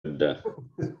Good.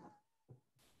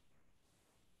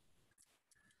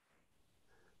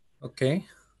 Okay,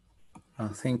 I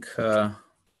think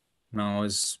now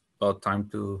is about time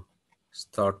to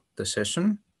start the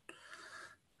session.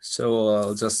 So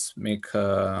I'll just make,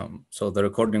 so the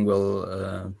recording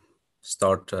will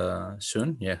start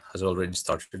soon. Yeah, has already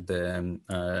started the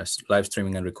live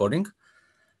streaming and recording.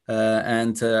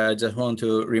 I just want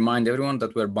to remind everyone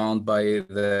that we're bound by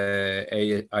the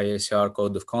IACR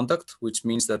Code of Conduct, which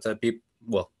means that people,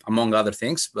 well, among other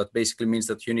things, but basically means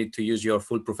that you need to use your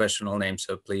full professional name.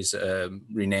 So please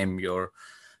rename your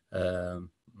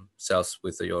selves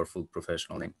with your full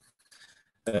professional name.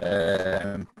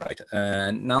 Right.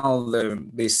 Now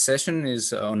this session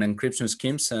is on encryption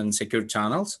schemes and secure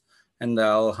channels, and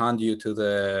I'll hand you to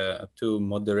the two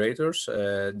moderators,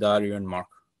 Dario and Mark.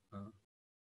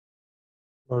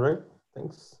 All right,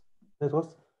 thanks,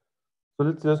 Petros. So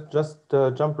let's just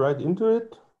jump right into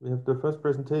it. We have the first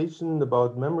presentation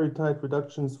about memory type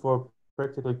reductions for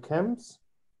practical camps.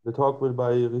 The talk will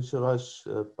by Risharaj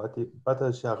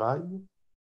Bhattacharya,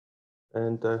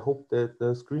 and I hope that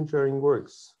the screen sharing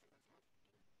works.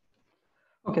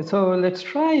 Okay, so let's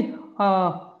try.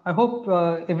 I hope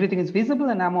everything is visible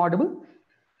and I'm audible.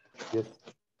 Yes.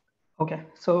 Okay,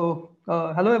 so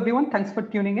hello everyone, thanks for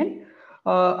tuning in.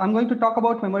 I'm going to talk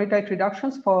about memory type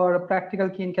reductions for practical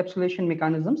key encapsulation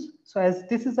mechanisms. So as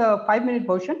this is a 5-minute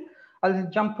version, I'll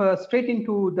jump straight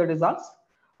into the results.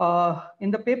 In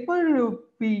the paper,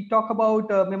 we talk about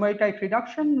memory type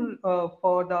reduction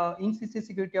for the in-CC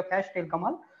security of hash tail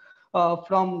Kamal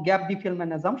from gap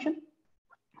defillment assumption.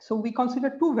 So we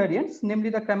consider two variants,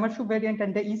 namely the Kramer-Shue variant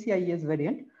and the ECIES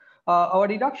variant. Our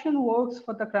reduction works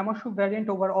for the Kramer-Shue variant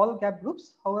over all gap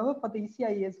groups. However, for the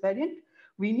ECIES variant,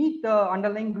 we need the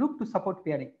underlying group to support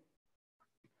pairing.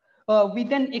 We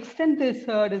then extend this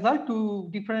result to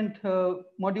different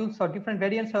modules or different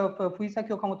variants of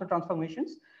Fuyisaki-Okamoto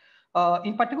transformations.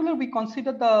 In particular, we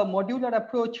consider the modular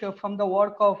approach from the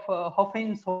work of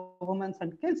Hoffeins, Hovermans,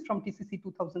 and Kills from TCC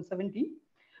 2017.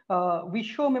 We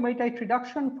show memory type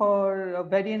reduction for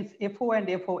variants FO and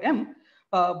FOM.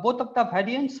 Both of the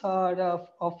variants are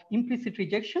of implicit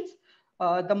rejections.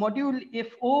 The module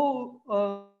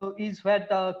FO is where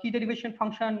the key derivation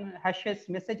function hashes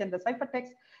message and the ciphertext,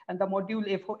 and the module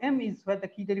FOM is where the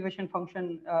key derivation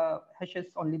function hashes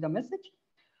only the message.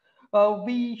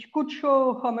 We could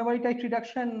show a memory type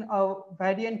reduction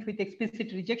variant with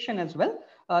explicit rejection as well.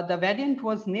 The variant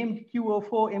was named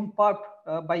QO4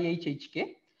 MPARP by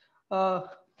HHK.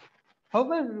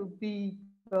 However, we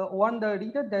warn the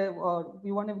reader that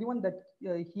we warn everyone that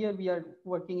here we are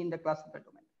working in the classified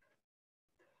domain.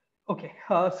 Okay,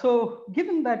 so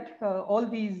given that all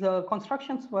these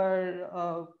constructions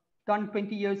were done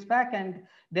 20 years back and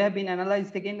they have been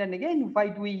analyzed again and again, why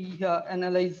do we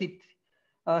analyze it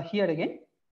here again?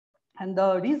 And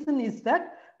the reason is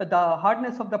that the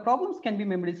hardness of the problems can be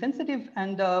memory sensitive,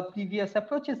 and previous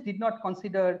approaches did not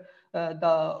consider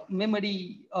the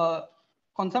memory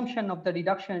consumption of the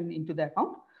reduction into the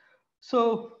account.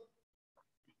 So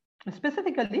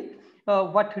specifically,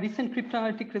 what recent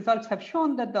cryptanalytic results have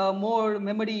shown that the more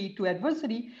memory to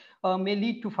adversary may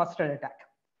lead to faster attack.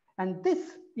 And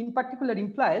this in particular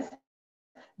implies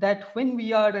that when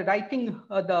we are writing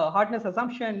the hardness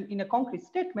assumption in a concrete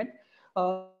statement,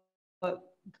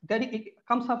 there it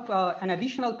comes up an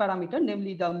additional parameter,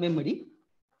 namely the memory.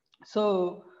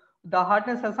 So the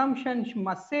hardness assumption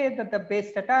must say that the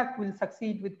base attack will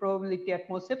succeed with probability at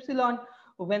most epsilon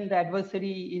when the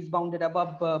adversary is bounded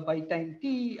above by time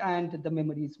t and the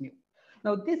memory is mu.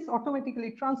 Now this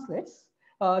automatically translates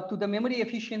to the memory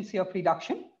efficiency of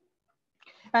reduction.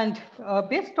 And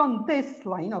based on this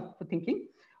line of thinking,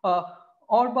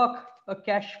 Orbach,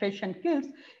 Cash, Fish, and Kills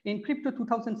in Crypto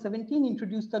 2017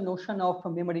 introduced the notion of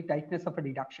memory tightness of a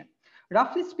reduction.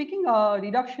 Roughly speaking, a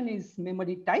reduction is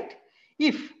memory tight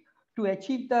if, to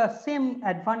achieve the same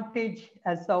advantage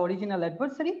as the original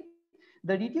adversary,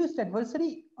 the reduced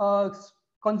adversary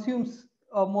consumes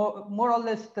more or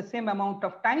less the same amount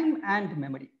of time and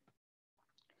memory.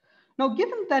 Now,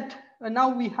 given that now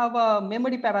we have a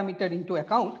memory parameter into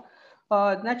account,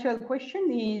 natural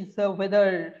question is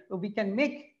whether we can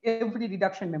make every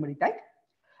reduction memory tight.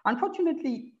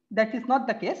 Unfortunately, that is not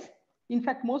the case. In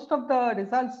fact, most of the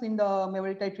results in the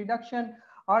memory tight reduction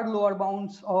are lower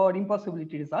bounds or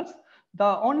impossibility results.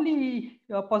 The only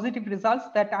positive results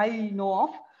that I know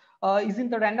of is in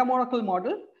the random oracle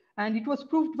model, and it was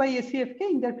proved by SCFK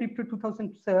in their Crypto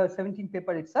 2017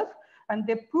 paper itself. And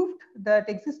they proved that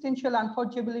existential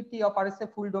unforgeability of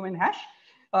RSA full domain hash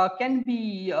can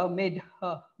be made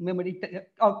memory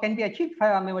or can be achieved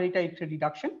via memory tight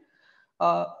reduction.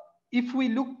 if we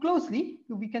look closely,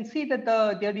 we can see that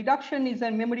the reduction is a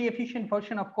memory efficient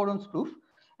version of Coron's proof.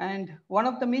 And one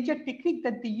of the major techniques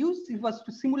that they used was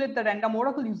to simulate the random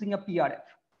oracle using a PRF.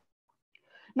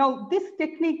 Now, this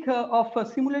technique of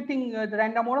simulating the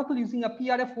random oracle using a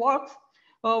PRF works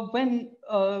when,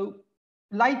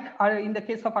 like in the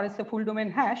case of RSA full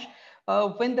domain hash,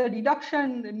 when the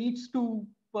reduction needs to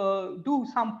do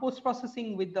some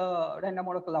post-processing with the random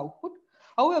oracle output.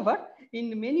 However,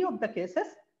 in many of the cases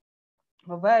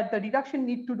where the reduction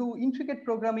need to do intricate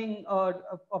programming of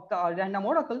the random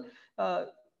oracle,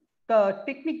 the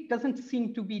technique doesn't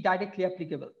seem to be directly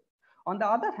applicable. On the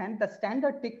other hand, the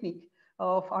standard technique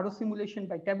of RO simulation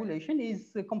by tabulation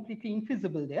is completely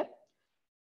infeasible there.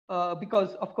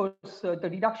 Because of course, the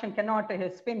reduction cannot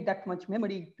spend that much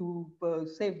memory to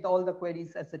save all the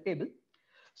queries as a table.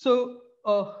 So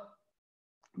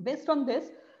based on this,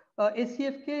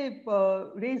 ACFK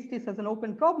raised this as an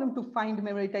open problem to find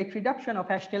memory tight reduction of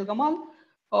hashtail Gamal,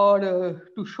 or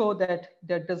to show that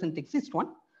there doesn't exist one.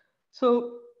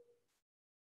 So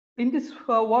in this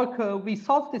work, we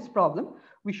solved this problem.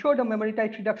 We showed a memory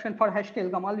tight reduction for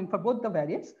hashtail Gamal for both the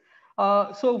variants.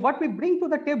 So what we bring to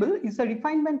the table is a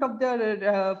refinement of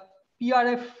the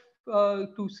PRF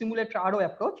to simulate RO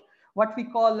approach, what we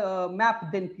call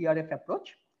map then PRF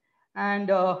approach. And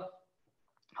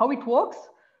how it works,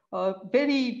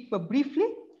 very briefly,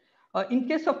 in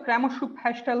case of Kramer-Shoup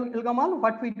hashtail Gamal,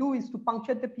 what we do is to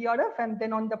puncture the PRF, and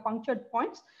then on the punctured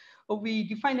points, we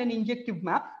define an injective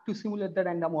map to simulate the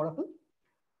random oracle.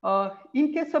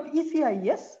 In case of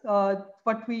ECIS,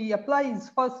 what we apply is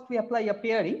first we apply a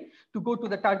pairing to go to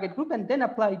the target group and then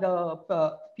apply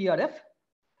the PRF.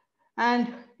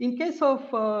 And in case of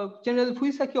general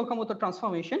Fuyusaki-Okamoto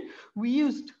transformation, we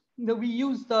used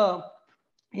the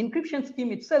encryption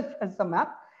scheme itself as the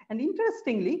map. And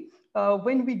interestingly,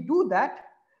 when we do that,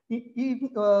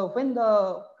 when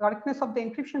the correctness of the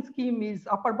encryption scheme is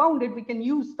upper bounded, we can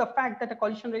use the fact that a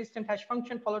collision resistant hash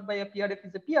function followed by a PRF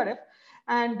is a PRF,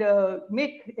 and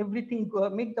make everything,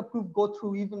 make the proof go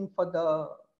through even for the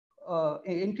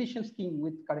encryption scheme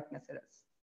with correctness errors.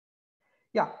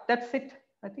 Yeah, that's it,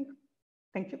 I think.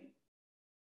 Thank you.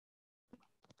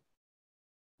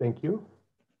 Thank you.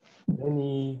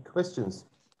 Any questions?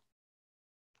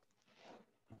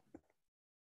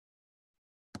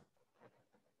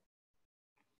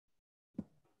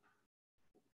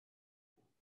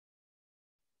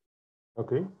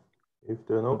 Okay, if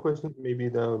there are no questions, maybe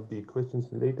there will be questions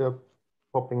later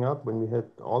popping up when we had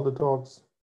all the talks.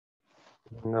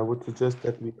 And I would suggest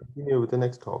that we continue with the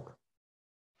next talk.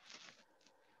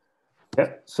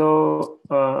 Yeah, so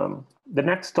the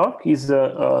next talk is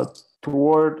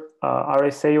toward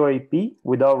RSA OAP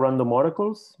without random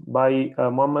oracles by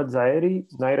Mohammad Zaheri,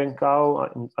 Nairen Kao,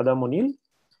 and Adam O'Neill.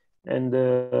 And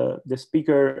the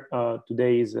speaker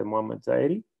today is Mohammad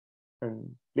Zaheri.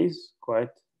 And please, go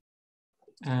ahead.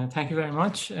 Thank you very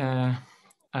much.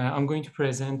 I'm going to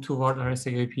present toward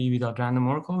RSA OAP without random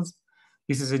oracles.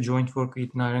 This is a joint work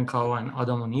with Nairen Kao and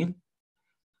Adam O'Neill.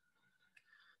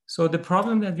 So the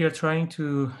problem that we are trying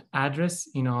to address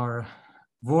in our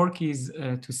work is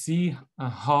to see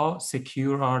how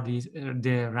secure are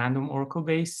the random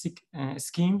oracle-based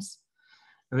schemes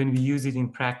when we use it in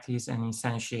practice and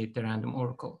instantiate the random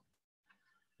oracle.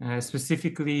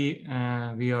 Specifically,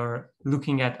 we are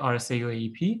looking at RSA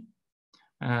OAP,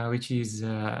 which is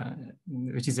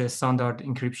a standard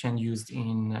encryption used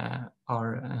in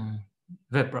our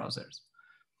web browsers.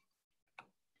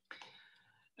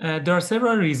 There are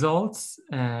several results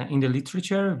in the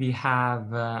literature. We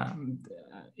have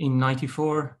in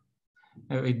 '94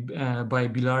 by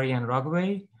Bilari and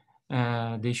Ragway.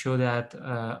 They show that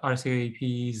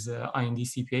RSA-OAP is IND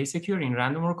CPA secure in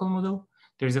random oracle model.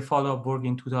 There is a follow-up work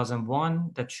in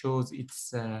 2001 that shows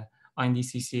it's IND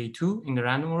CCA2 in the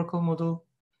random oracle model.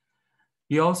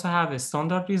 We also have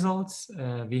standard results.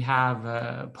 We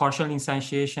have partial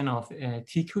instantiation of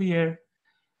T-clear,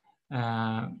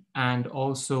 and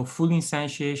also full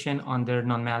instantiation under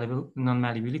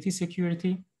non-malleability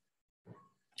security.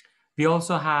 We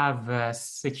also have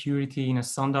security in a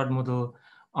standard model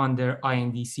under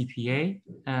IND CPA,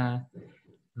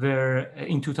 where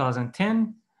in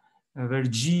 2010, where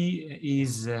G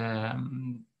is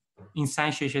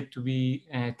instantiated to be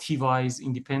T-wise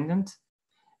independent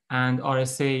and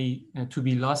RSA to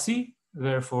be lossy.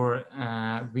 Therefore,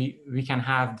 we can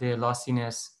have the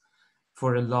lossiness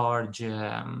for a large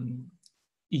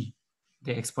E,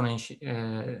 the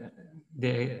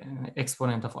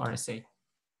exponent of RSA.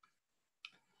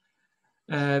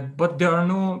 But there are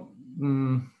no,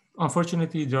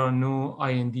 unfortunately, there are no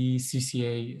IND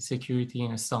CCA security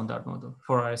in a standard model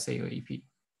for RSA OAP.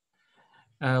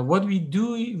 What we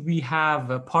do, we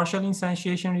have partial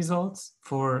instantiation results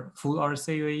for full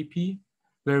RSA OAP,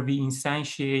 where we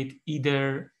instantiate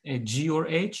either a G or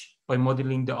H by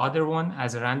modeling the other one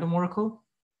as a random oracle.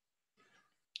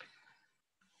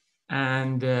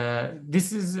 And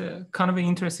this is kind of an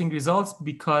interesting results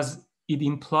because it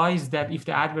implies that if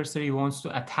the adversary wants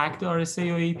to attack the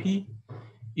RSA OAP,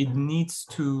 it needs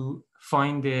to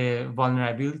find the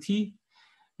vulnerability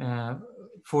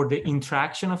for the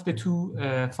interaction of the two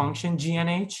function G and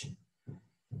H.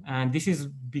 And this is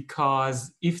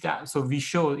because so we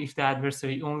show if the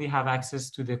adversary only have access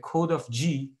to the code of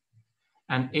G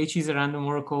and H is a random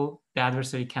oracle, the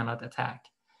adversary cannot attack.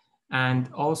 And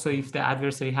also if the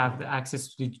adversary have the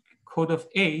access to the code of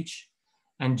H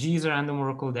and G is a random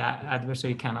oracle, the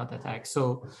adversary cannot attack.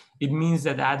 So it means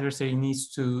that the adversary needs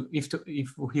to, if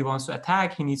he wants to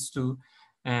attack, he needs to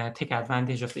take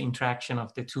advantage of the interaction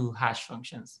of the two hash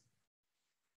functions.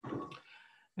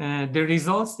 The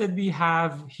results that we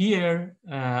have here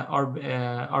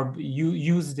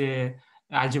use the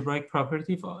algebraic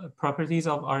properties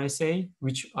of RSA,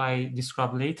 which I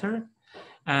describe later.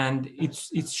 And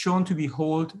it's shown to be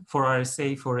hold for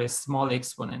RSA for a small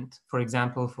exponent, for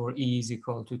example, for E is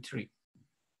equal to 3.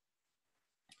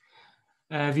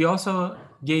 We also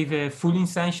gave a full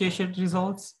instantiation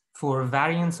results for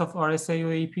variants of RSA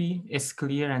OAP, S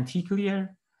clear and T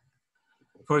clear.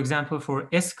 For example, for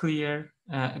S clear,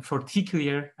 for T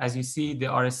clear, as you see, the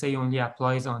RSA only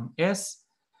applies on S.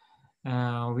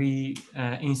 We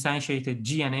instantiated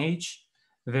G and H,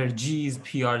 where G is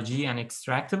PRG and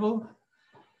extractable,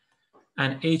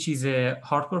 and H is a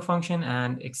hardcore function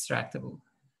and extractable.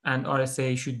 And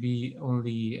RSA should be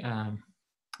only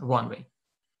one way.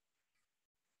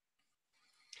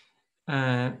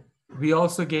 We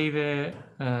also gave a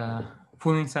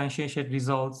full instantiation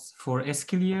results for S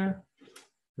clear,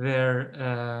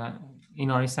 where in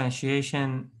our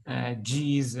instantiation,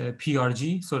 G is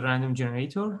PRG, so random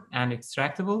generator and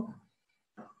extractable.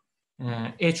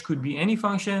 H could be any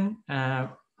function, and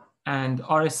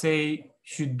RSA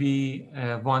should be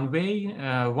one way,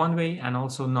 and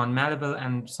also non-malleable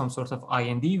and some sort of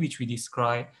IND, which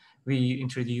we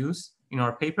introduce in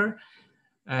our paper.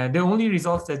 The only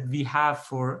results that we have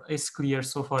for S clear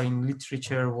so far in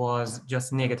literature was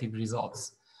just negative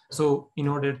results. So in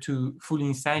order to fully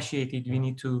instantiate it, we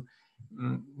need to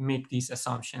make these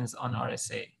assumptions on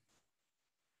RSA.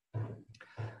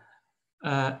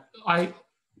 I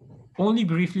only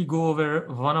briefly go over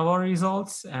one of our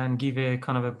results and give a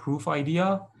kind of a proof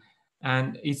idea.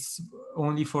 And it's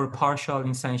only for partial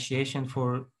instantiation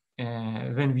for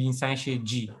when we instantiate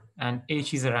G, and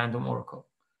H is a random oracle.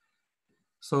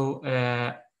 So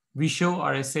we show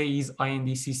RSA is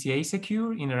IND-CCA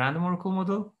secure in a random oracle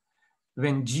model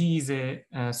when G is a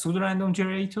pseudo-random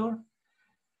generator,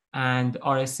 and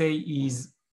RSA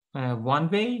is one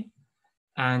way,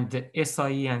 and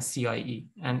SIE and CIE.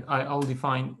 And I'll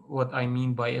define what I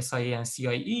mean by SIE and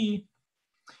CIE.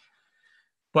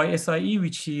 By SIE,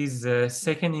 which is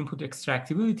second input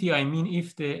extractability, I mean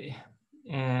if the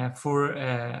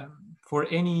for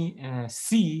any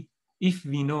C, if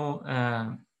we know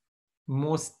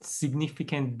most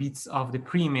significant bits of the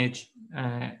preimage,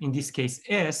 in this case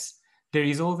S, there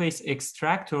is always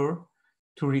extractor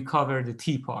to recover the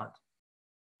T part.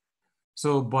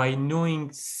 So by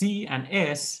knowing C and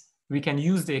S, we can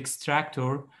use the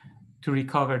extractor to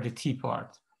recover the T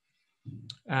part.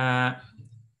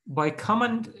 By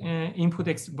common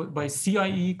by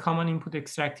CIE, common input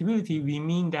extractability, we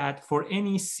mean that for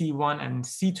any C1 and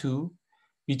C2,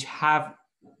 which have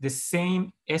the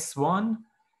same S1,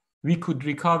 we could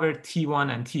recover T1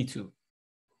 and T2.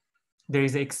 There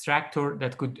is an extractor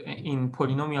that could, in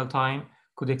polynomial time,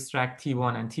 could extract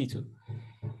T1 and T2.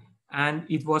 And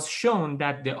it was shown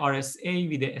that the RSA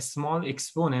with a small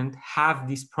exponent have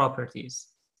these properties.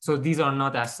 So these are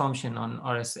not assumption on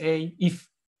RSA if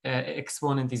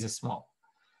exponent is small.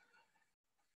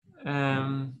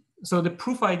 So the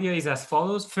proof idea is as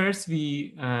follows. First,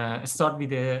 we start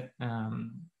with a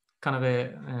kind of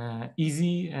a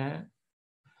easy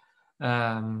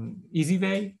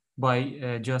way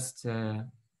by just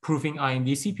proving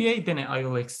IND-CPA, then I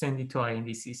will extend it to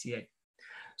IND-CCA.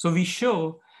 So we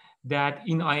show that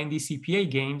in IND-CPA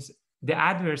games, the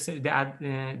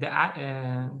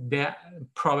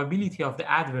probability of the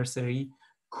adversary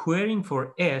querying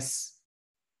for S,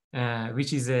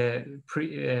 which is a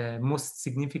most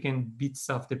significant bits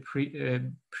of the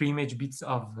preimage bits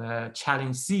of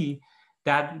challenge C,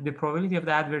 that the probability of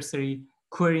the adversary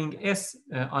querying S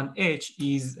on H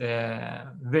is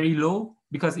very low,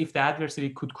 because if the adversary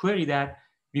could query that,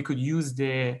 we could use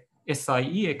the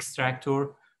SIE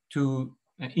extractor to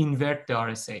invert the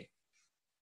RSA.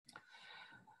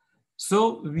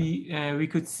 So we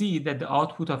could see that the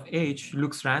output of H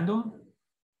looks random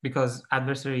because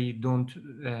adversary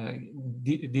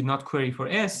did not query for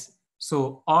S.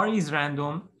 So R is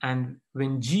random, and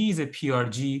when G is a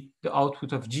PRG, the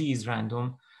output of G is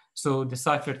random. So the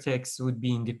ciphertext would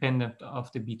be independent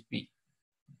of the bit B.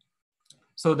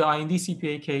 So the IND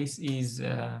CPA case is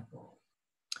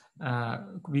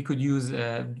we could use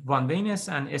one-wayness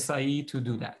and SIE to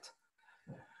do that.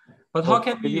 But how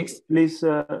can we please?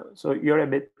 So you're a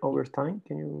bit over time.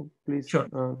 Can you please sure.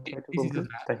 try to This conclude?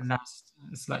 is the last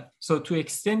slide. So to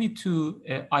extend it to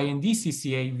IND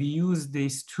CCA, we use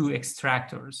these two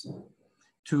extractors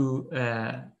to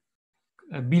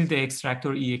build the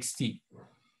extractor EXT.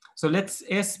 So let's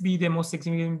S be the most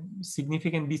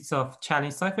significant bits of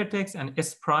challenge ciphertext, and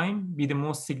S prime be the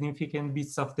most significant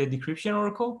bits of the decryption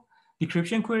oracle,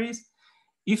 decryption queries.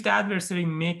 If the adversary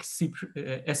makes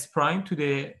S prime to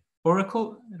the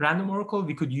oracle, random oracle,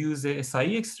 we could use the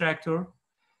SIE extractor.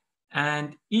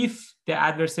 And if the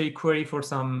adversary query for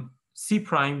some C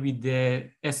prime with the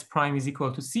S prime is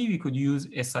equal to C, we could use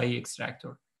SIE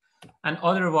extractor. And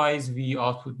otherwise, we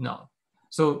output null.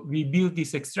 So we build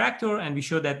this extractor, and we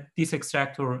show that this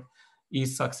extractor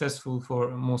is successful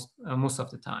for most of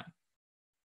the time.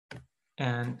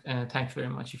 And thanks very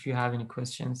much. If you have any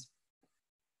questions.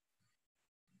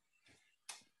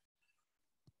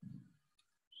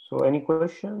 So any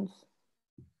questions?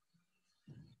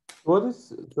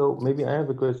 So maybe I have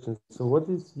a question. So what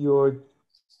is your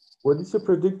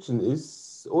prediction?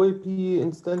 Is OAP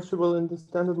instantiable in the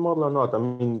standard model or not? I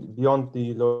mean, beyond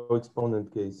the low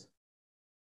exponent case.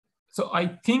 So I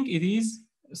think it is.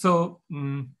 So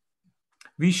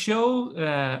we show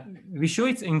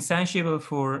it's instantiable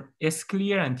for S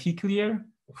clear and T clear,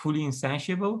 fully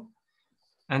instantiable,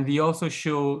 and we also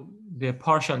show the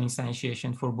partial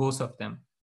instantiation for both of them.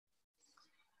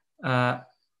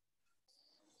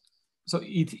 So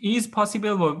it is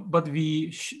possible, but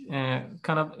we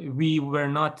unfortunately, we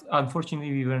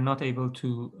were not able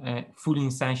to fully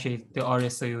instantiate the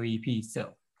RSA-OEP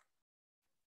itself.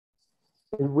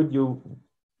 And do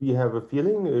you have a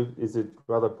feeling? Is it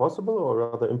rather possible or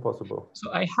rather impossible? So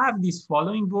I have these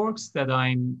following works that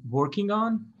I'm working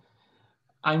on.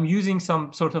 I'm using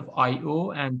some sort of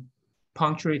IO and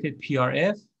punctuated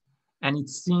PRF, and it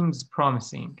seems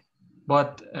promising.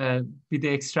 But with the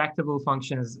extractable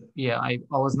functions, yeah, I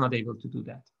was not able to do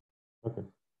that. Okay.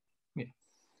 Yeah.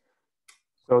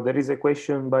 So there is a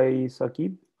question by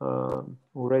Saqib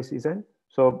who raised his hand.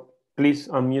 So please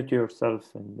unmute yourself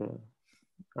and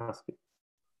ask it.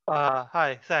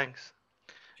 Hi, thanks.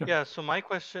 Sure. Yeah, so my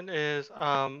question is,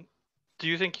 do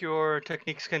you think your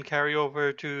techniques can carry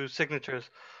over to signatures,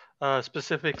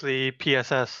 specifically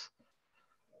PSS?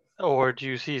 Or do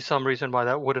you see some reason why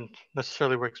that wouldn't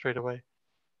necessarily work straight away?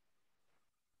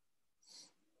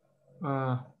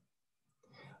 I'm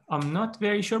not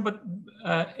very sure, but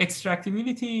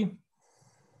extractability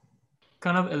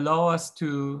kind of allow us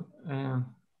to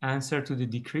answer to the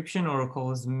decryption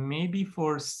oracles. Maybe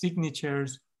for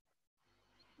signatures,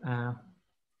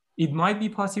 it might be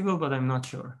possible, but I'm not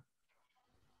sure.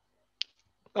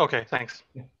 Okay, thanks.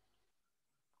 Yeah.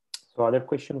 So other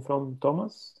question from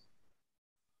Thomas?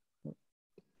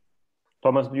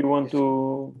 Thomas, do you want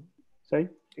to say?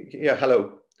 Yeah,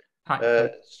 hello. Hi.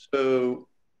 So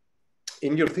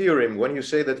in your theorem, when you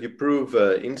say that you prove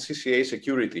in CCA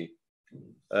security,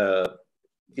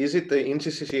 is it in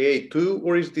CCA 2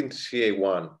 or is it in CCA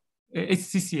 1?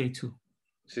 It's CCA 2.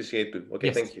 CCA 2. Okay,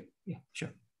 yes. Thank you. Yeah,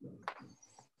 sure.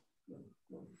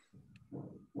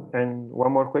 And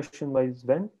one more question by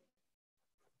Sven.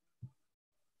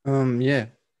 Yeah.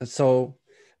 So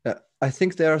I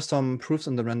think there are some proofs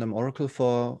in the random oracle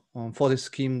for this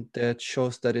scheme that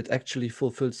shows that it actually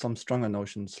fulfills some stronger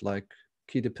notions like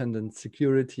key-dependent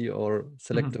security or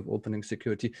selective opening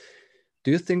security. Do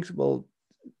you think, well,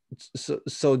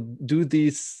 so do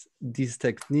these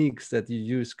techniques that you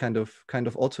use kind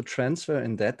of also transfer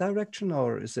in that direction,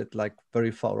 or is it like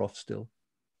very far off still?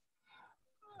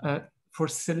 For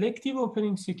selective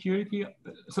opening security,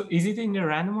 so is it in the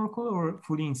random oracle or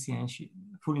fully instantiated?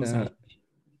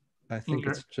 I think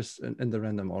it's just in the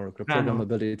random oracle.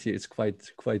 Programmability is quite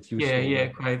useful.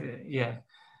 Yeah.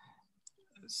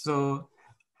 So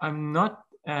I'm not.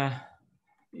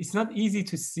 It's not easy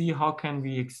to see how can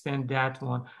we extend that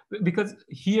one, because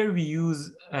here we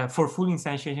use for full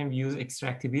instantiation we use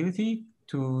extractability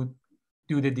to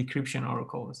do the decryption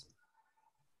oracles.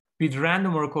 With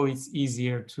random oracle, it's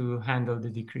easier to handle the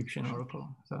decryption oracle.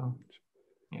 So,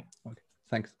 yeah. Okay.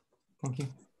 Thanks. Thank you.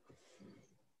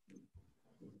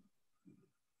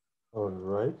 All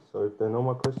right. So if there are no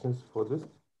more questions for this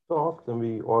talk, then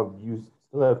you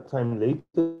still have time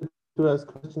later to ask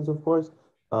questions, of course.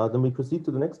 Then we proceed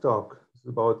to the next talk. This is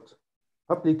about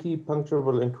public key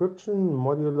punctuable encryption,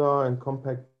 modular and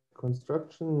compact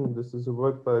construction. This is a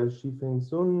work by Shifeng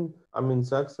Sun, Amin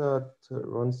Saksat,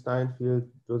 Ron Steinfeld,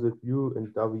 Joseph Yu, and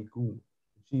Davi Gu.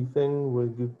 Shifeng will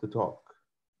give the talk.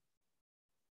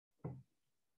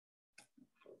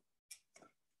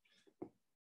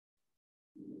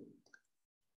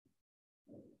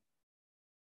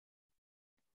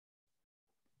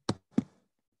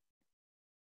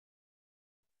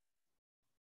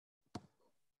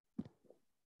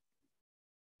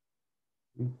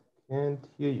 We can't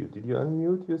hear you. Did you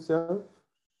unmute yourself,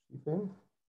 Shifeng?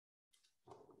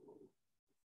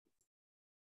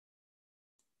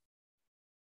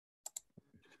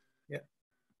 Yeah.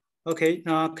 Okay.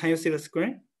 Can you see the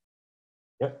screen?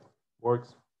 Yep,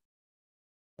 works.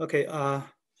 Okay.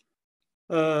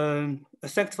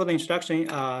 Thanks for the introduction.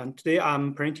 Today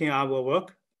I'm presenting our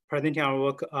work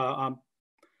on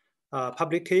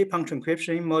public key punctual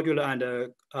encryption,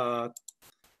 modular and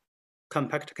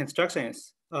compact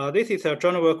constructions. This is a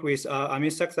journal work with Amin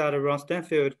Saksat, Ron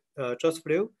Stanfield, Joseph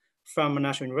Liu from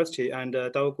National University, and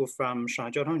Dao Gu from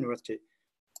Shanghai Jiao Tong University.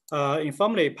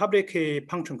 Informally, public key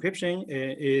punctual encryption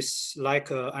is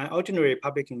like an ordinary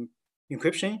public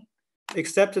encryption,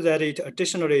 except that it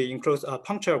additionally includes a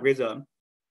puncture algorithm.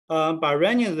 By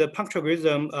running the puncture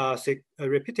algorithm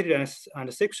repeatedly and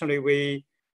sequentially, we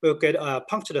will get a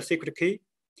punctured secret key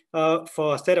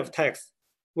for a set of texts.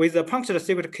 With the punctured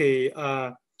secret key,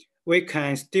 we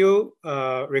can still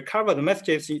recover the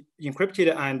messages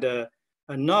encrypted and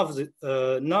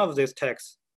none of these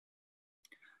texts.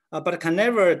 But can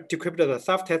never decrypt the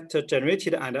self-text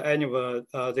generated and any of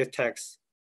these texts.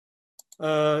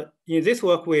 In this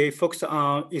work, we focus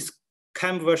on its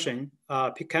CAM version,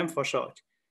 PCAM for short.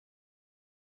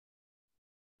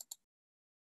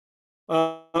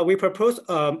 We propose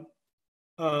a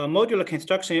modular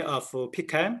construction of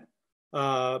PCAM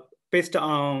based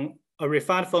on a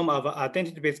refined form of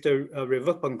identity-based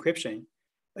revocable encryption.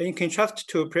 In contrast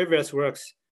to previous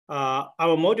works, our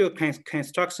modular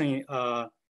construction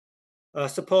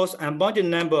supports an unbounded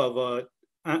number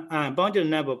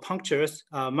of punctures,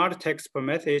 multi-text per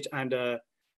message, and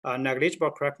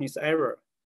negligible correctness error.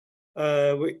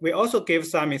 We also give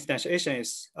some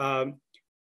instantiations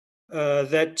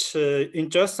that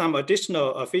ingest some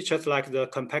additional features like the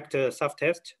compact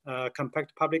self-test,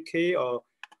 compact public key, or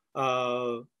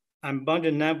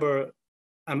unbounded number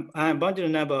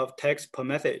of texts per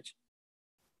message.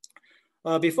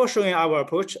 Before showing our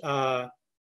approach,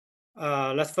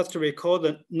 let's first recall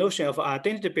the notion of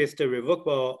identity-based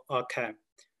revocable CAM.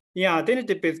 In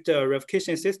identity-based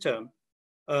revocation system,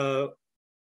 when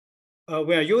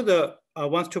a user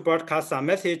wants to broadcast a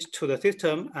message to the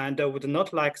system and would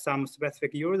not like some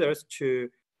specific users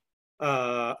to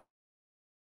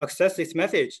access this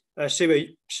message, she will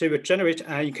generate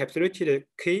an encapsulated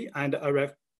key and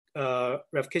a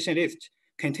revocation list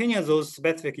containing those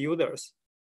specific users.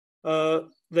 The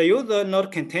user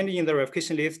not contained in the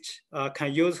revocation list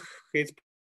can use his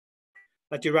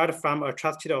derived from a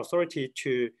trusted authority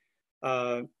to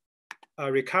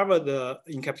recover the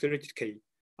encapsulated key,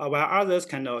 while others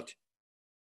cannot.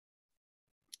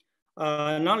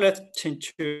 Now let's turn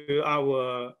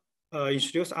to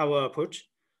introduce our approach.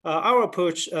 Our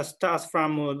approach starts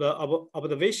from the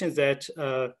observation that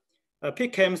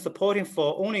PCAM supporting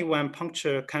for only one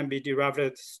puncture can be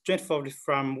derived straightforwardly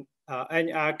from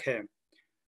any RCAM.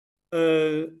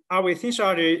 Our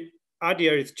essential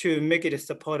idea is to make it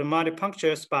support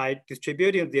multi-punctures by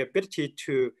distributing the ability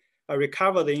to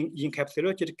recover the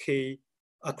encapsulated key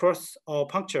across all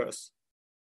punctures.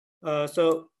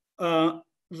 The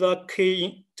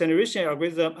key generation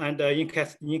algorithm and the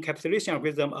encapsulation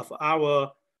algorithm of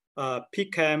our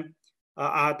PCAM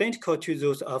are identical to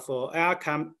those of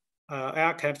ARCAM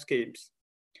schemes.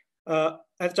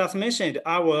 As just mentioned,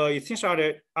 our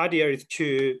essential idea is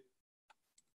to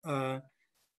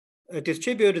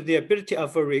distribute the ability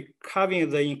of recovering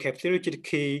the encapsulated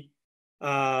key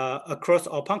across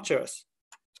all punctures.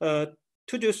 To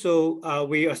do so,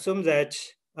 we assume that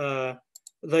the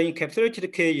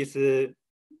encapsulated key is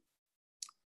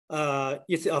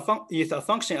a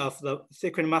function of the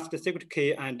secret mask secret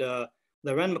key and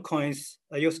the random coins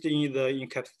used in the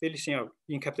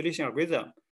encapsulation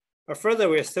algorithm. Further,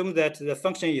 we assume that the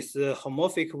function is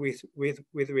homomorphic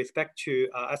with respect to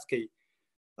ASCII.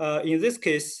 In this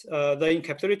case, the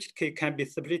encapsulated key can be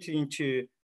split into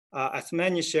as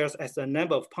many shares as the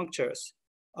number of punctures.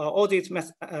 All these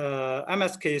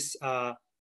MSKs are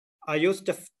used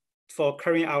for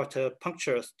carrying out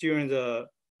punctures during the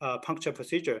puncture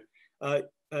procedure.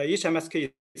 Each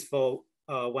MSK is for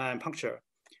one puncture.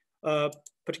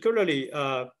 Particularly,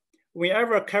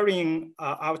 whenever carrying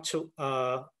out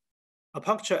a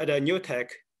puncture at a new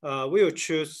tech, we will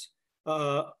choose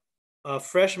a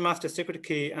fresh master secret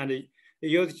key and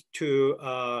use it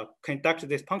to conduct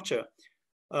this puncture.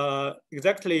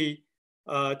 Exactly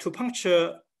to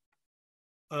puncture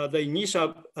the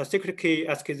initial secret key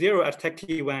SK0 at tech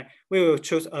T1, we will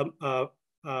choose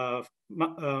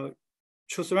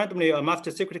choose randomly a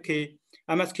master secret key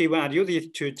MSK1 and use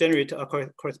it to generate a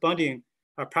corresponding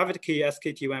private key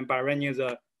SKT1 by running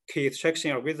the key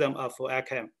extraction algorithm of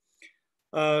LCAM.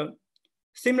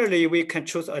 Similarly, we can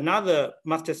choose another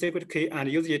master secret key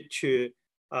and use it to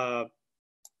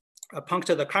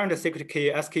puncture the current secret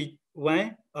key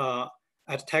SK1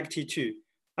 at tag T2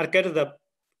 and get the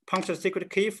puncture secret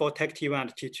key for tag T1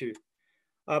 and T2.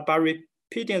 By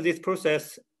repeating this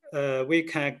process, we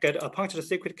can get a punctured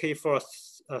secret key for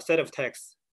a set of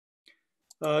tags.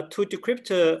 To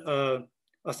decrypt a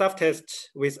self-test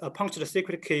with a punctured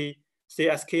secret key, say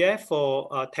SKI for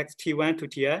tags T1 to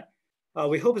TI,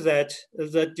 we hope that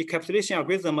the decapsulation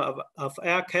algorithm of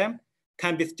LCAM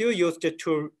can be still used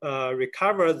to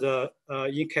recover the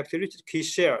encapsulated key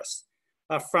shares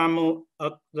from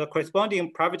the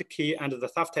corresponding private key and the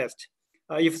self-test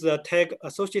if the tag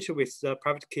associated with the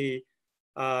private key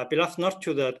belongs not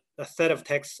to the set of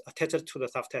tags attached to the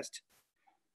self-test.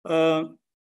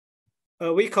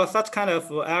 We call such kind of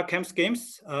LCAM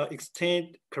schemes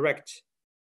extend correct.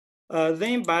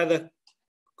 Then by the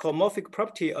homomorphic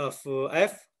property of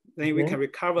F, then we can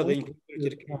recover the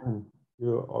encapsulated key.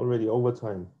 You're already over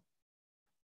time.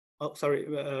 Oh, sorry,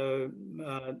 the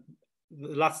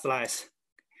last slide.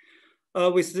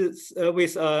 With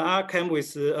LCAM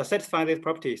with satisfying these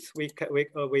properties, we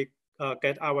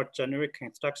get our generic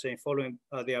construction following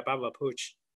the above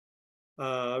approach.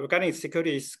 Regarding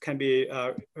securities can be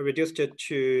reduced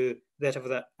to that of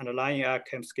the underlying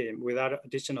LCAM scheme without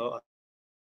additional.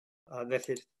 That's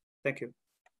it. Thank you.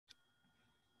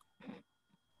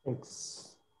 Thanks.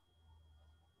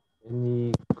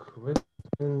 Any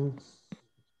questions?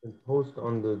 You can post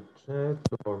on the chat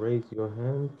or raise your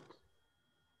hand.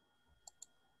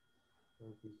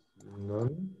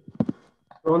 None.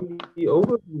 On the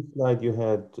overview slide you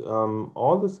had,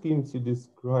 all the schemes you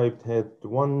described had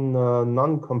one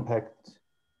non-compact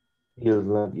field,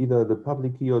 like either the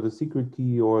public key or the secret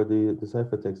key or the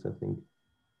ciphertext, I think.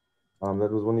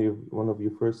 That was one of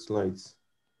your first slides.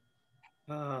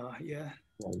 Yeah.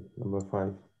 Number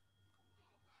 5.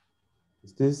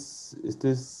 Is this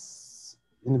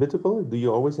inevitable? Do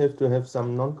you always have to have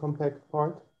some non-compact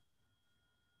part?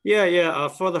 Yeah.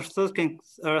 For the third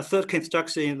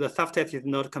construction, the self-test is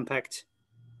not compact.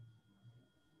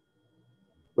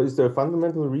 But is there a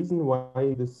fundamental reason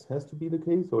why this has to be the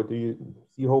case, or do you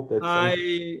see hope that?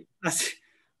 I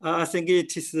think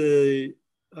it is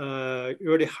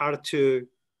really hard to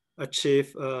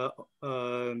achieve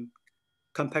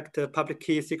compact public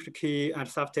key, secret key, and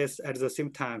self-test at the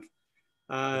same time.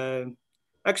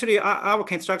 Actually, our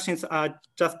constructions are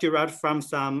just derived from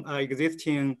some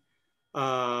existing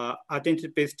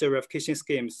identity-based verification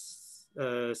schemes.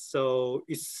 So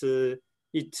it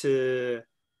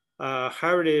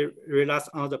heavily relies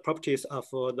on the properties of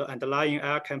the underlying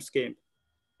LCAM scheme.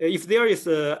 If there is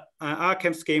an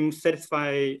LCAM scheme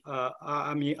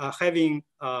having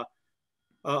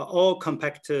all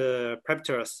compact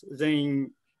parameters,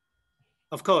 then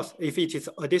of course, if it is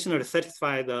additionally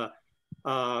satisfy the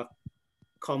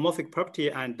homomorphic property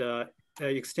and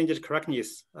extended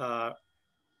correctness,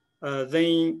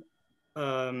 then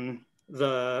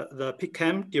the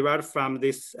PCAM derived from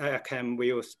this LCAM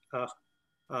will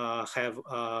have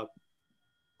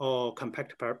all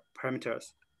compact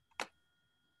parameters.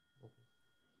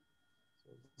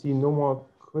 See no more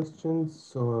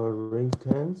questions or raised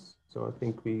hands, so I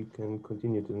think we can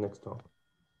continue to the next talk.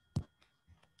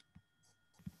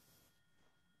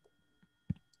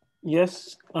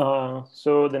 Yes,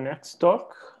 so the next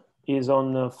talk is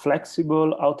on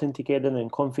flexible, authenticated,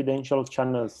 and confidential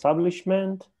channel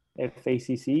establishment,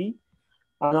 FACC,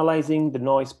 analyzing the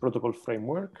noise protocol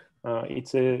framework.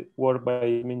 It's a work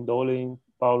by Min Doling,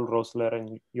 Paul Rosler,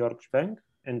 and Jörg Schwenk,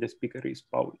 and the speaker is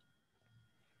Paul.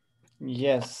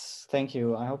 Yes, thank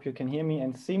you. I hope you can hear me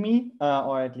and see me,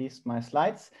 or at least my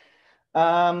slides.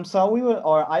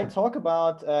 So I talk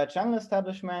about channel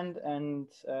establishment, and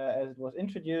as it was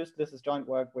introduced, this is joint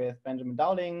work with Benjamin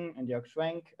Dowling and Jörg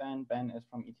Schwenk, and Ben is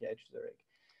from ETH Zurich.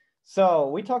 So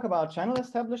we talk about channel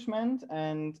establishment,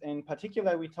 and in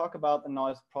particular, we talk about the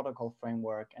noise protocol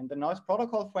framework. And the noise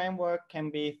protocol framework can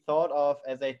be thought of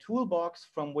as a toolbox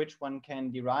from which one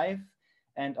can derive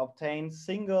and obtain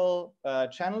single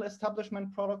channel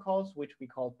establishment protocols, which we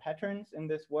call patterns in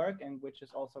this work, and which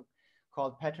is also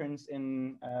called patterns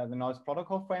in the noise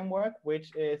protocol framework,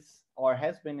 which is or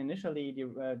has been initially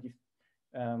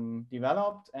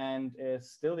developed and is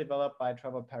still developed by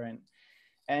Trevor Perrin.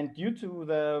 And due to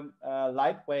the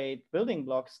lightweight building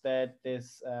blocks that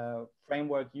this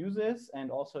framework uses, and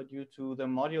also due to the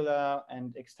modular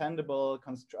and extendable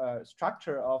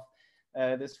structure of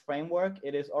this framework,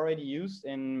 it is already used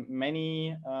in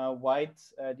many widely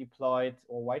deployed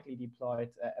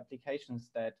applications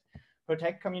that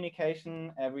protect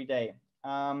communication every day.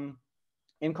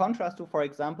 In contrast to, for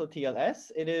example,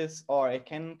 TLS, it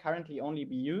can currently only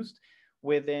be used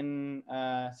within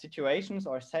situations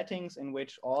or settings in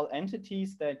which all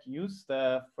entities that use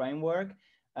the framework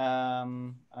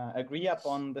agree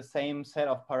upon the same set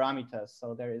of parameters.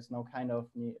 So there is no kind of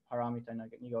parameter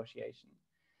negotiation.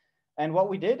 And what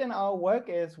we did in our work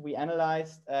is we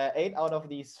analyzed 8 out of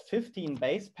these 15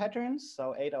 base patterns,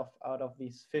 so 8 out of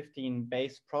these 15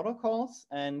 base protocols,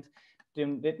 and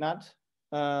did not,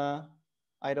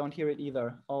 I don't hear it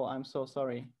either. Oh, I'm so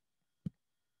sorry.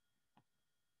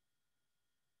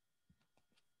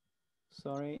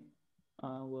 Sorry,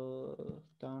 I will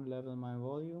down level my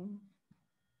volume.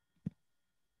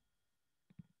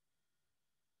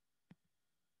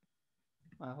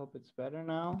 I hope it's better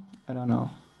now. I don't know.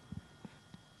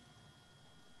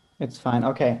 It's fine.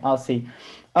 Okay, I'll see.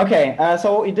 Okay,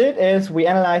 so what we did is we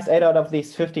analyzed 8 out of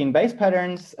these 15 base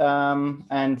patterns,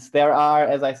 and there are,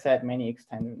 as I said, many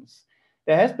extensions.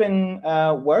 There has been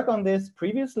work on this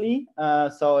previously.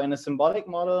 So in a symbolic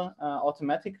model,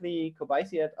 automatically,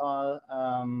 Kobayashi et al.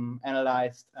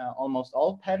 Analyzed almost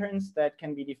all patterns that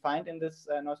can be defined in this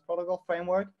noise protocol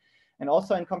framework. And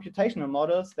also in computational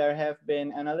models, there have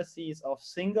been analyses of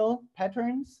single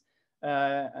patterns,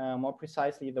 more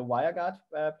precisely the WireGuard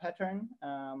pattern,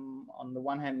 on the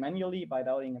one hand manually by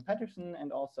Dowding and Patterson,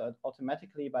 and also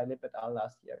automatically by Lip et al.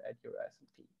 Last year at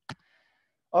EuroSMT.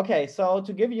 Okay, so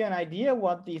to give you an idea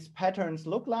what these patterns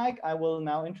look like, I will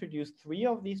now introduce 3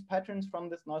 of these patterns from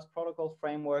this noise protocol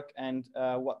framework. And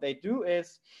what they do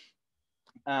is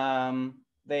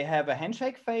they have a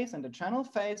handshake phase and a channel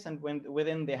phase. And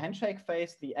within the handshake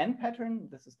phase, the N pattern,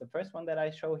 this is the first one that I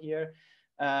show here,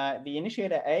 the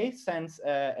initiator A sends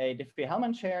a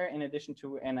Diffie-Hellman share in addition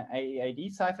to an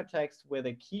AEAD ciphertext with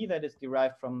a key that is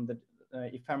derived from the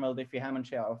ephemeral Diffie-Hellman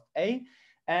share of A,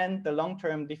 and the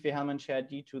long-term Diffie-Hellman share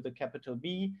D to the capital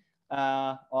B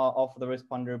of the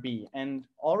responder B. And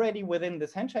already within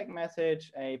this handshake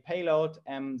message, a payload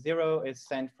M0 is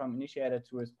sent from initiator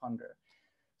to responder.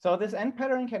 So this N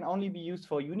pattern can only be used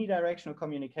for unidirectional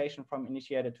communication from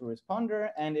initiator to responder,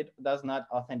 and it does not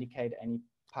authenticate any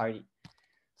party.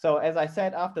 So as I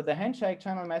said, after the handshake,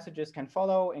 channel messages can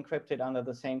follow, encrypted under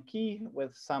the same key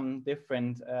with some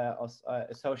different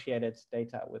associated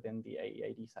data within the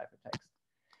AEAD ciphertext.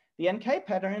 The NK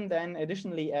pattern then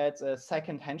additionally adds a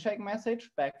second handshake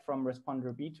message back from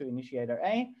responder B to initiator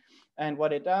A. And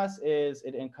what it does is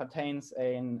it contains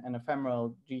an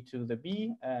ephemeral G to the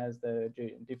B as the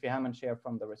Diffie-Hellman share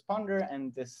from the responder.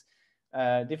 And this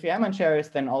Diffie-Hellman share is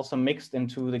then also mixed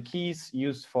into the keys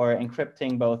used for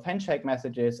encrypting both handshake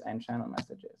messages and channel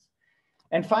messages.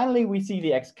 And finally, we see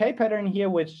the XK pattern here,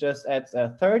 which just adds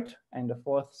a third and a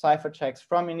fourth ciphertext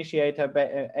from initiator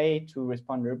A to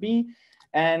responder B.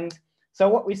 And so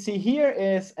what we see here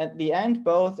is at the end,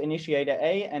 both initiator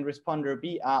A and responder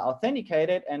B are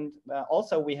authenticated. And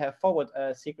also we have forward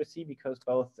secrecy because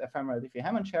both ephemeral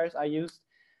Diffie-Hellman shares are used.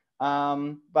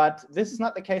 But this is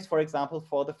not the case, for example,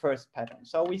 for the first pattern.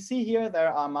 So we see here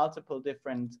there are multiple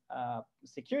different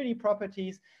security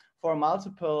properties for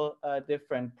multiple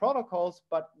different protocols,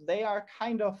 but they are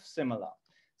kind of similar.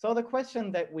 So the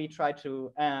question that we try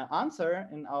to answer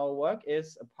in our work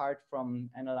is, apart from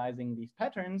analyzing these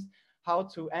patterns, how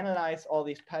to analyze all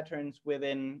these patterns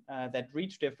within that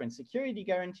reach different security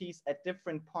guarantees at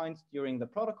different points during the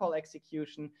protocol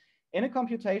execution in a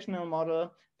computational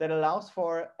model that allows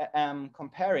for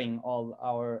comparing all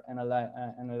our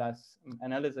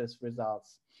analysis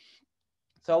results.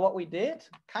 So what we did,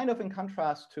 kind of in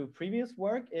contrast to previous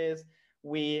work, is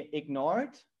we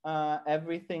ignored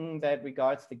everything that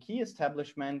regards the key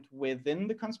establishment within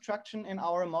the construction in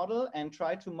our model and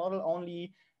try to model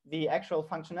only the actual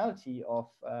functionality of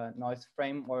noise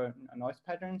frame or noise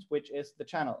patterns, which is the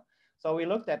channel. So we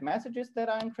looked at messages that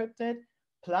are encrypted.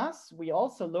 Plus, we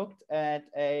also looked at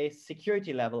a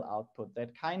security level output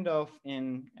that kind of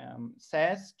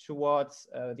says towards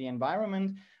the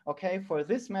environment, okay, for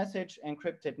this message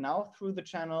encrypted now through the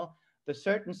channel, the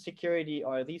certain security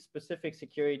or these specific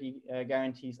security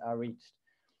guarantees are reached.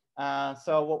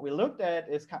 So what we looked at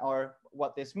is, or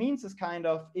what this means is kind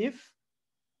of if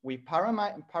we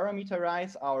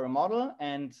parameterize our model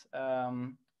and,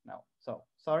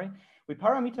 we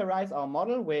parameterize our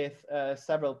model with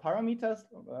several parameters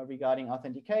regarding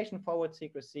authentication, forward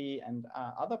secrecy, and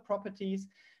other properties.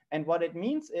 And what it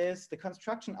means is the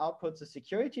construction outputs a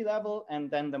security level,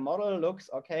 and then the model looks,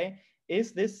 okay,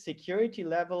 is this security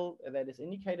level that is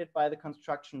indicated by the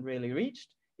construction really reached?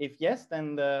 If yes,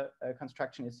 then the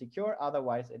construction is secure,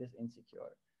 otherwise it is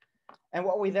insecure. And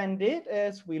what we then did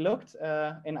is we looked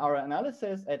in our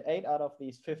analysis at 8 out of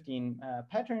these 15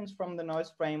 patterns from the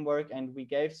noise framework, and we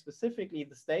gave specifically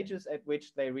the stages at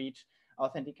which they reach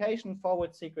authentication,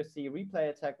 forward secrecy, replay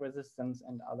attack resistance,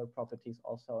 and other properties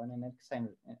also in an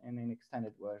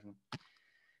extended version.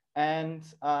 And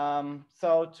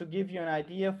so to give you an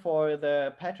idea for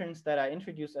the patterns that I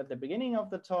introduced at the beginning of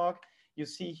the talk, you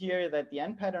see here that the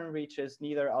N pattern reaches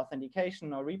neither authentication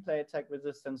nor replay attack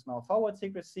resistance nor forward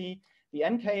secrecy. The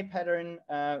NK pattern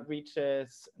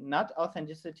reaches not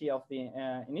authenticity of the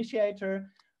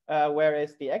initiator,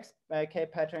 whereas the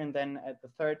XK pattern then at the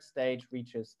third stage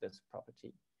reaches this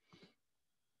property.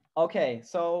 Okay,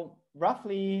 so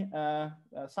roughly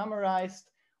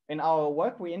summarized, in our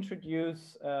work, we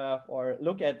introduce or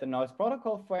look at the noise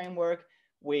protocol framework.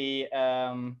 We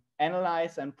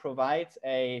analyze and provide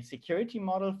a security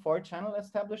model for channel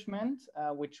establishment,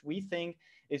 which we think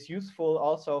is useful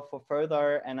also for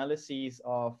further analyses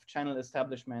of channel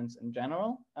establishments in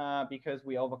general, because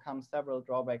we overcome several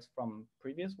drawbacks from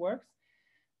previous works.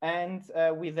 And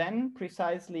we then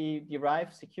precisely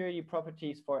derive security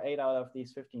properties for 8 out of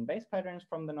these 15 base patterns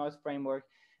from the noise framework.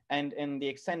 And in the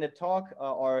extended talk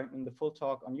or in the full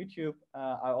talk on YouTube,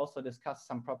 I also discussed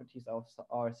some properties of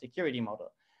our security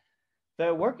model.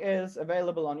 The work is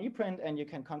available on ePrint, and you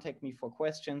can contact me for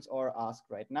questions or ask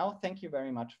right now. Thank you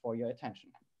very much for your attention.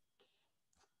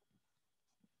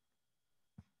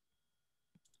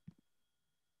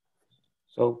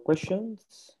 So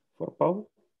questions for Paul?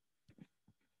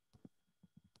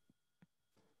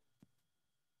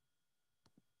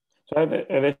 So I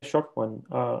have a short one.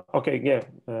 Okay, yeah,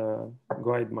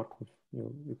 go ahead, Marcus.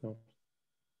 You can.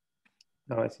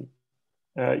 Now I see.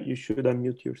 You should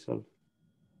unmute yourself.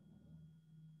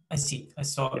 I see. I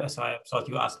saw. Yeah. So I thought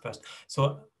you asked first.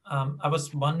 So I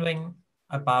was wondering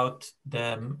about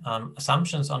the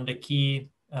assumptions on the key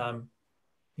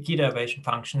derivation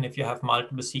function if you have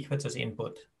multiple secrets as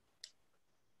input.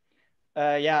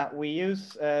 Yeah, we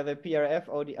use the PRF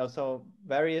OD, also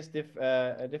various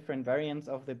different variants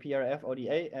of the PRF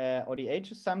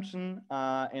ODH assumption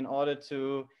in order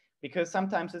to, because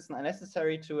sometimes it's not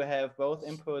necessary to have both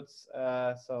inputs,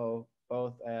 so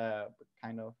both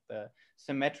kind of the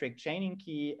symmetric chaining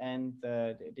key and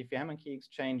the Diffie-Hellman key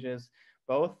exchanges,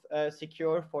 both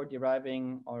secure for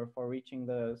deriving or for reaching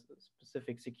the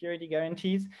specific security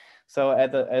guarantees. So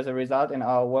as a result, in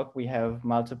our work, we have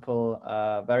multiple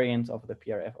variants of the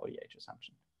PRF ODH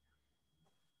assumption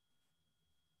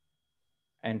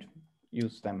and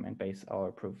use them and base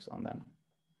our proofs on them.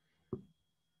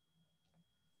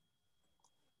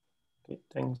 Okay,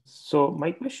 thanks. So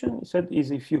my question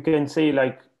is if you can say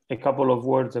like a couple of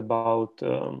words about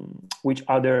which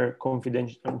other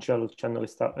confidential channel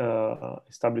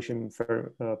establishment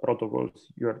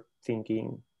protocols you're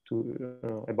thinking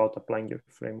to about applying your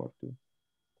framework to.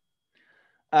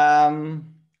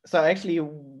 So actually,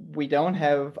 we don't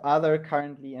have other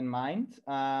currently in mind,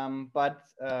 but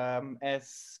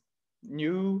as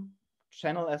new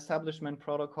channel establishment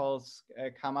protocols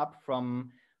come up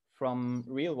from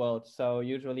real world. So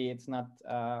usually it's not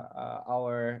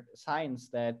our science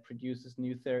that produces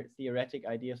new theoretic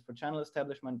ideas for channel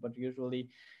establishment, but usually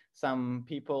some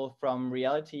people from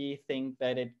reality think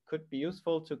that it could be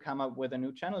useful to come up with a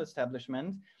new channel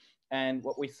establishment. And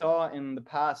what we saw in the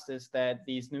past is that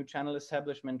these new channel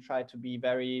establishment try to be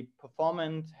very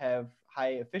performant, have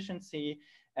high efficiency,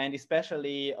 and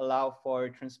especially allow for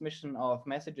transmission of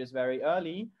messages very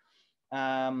early.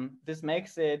 This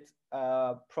makes it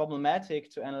problematic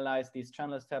to analyze these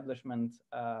channel establishment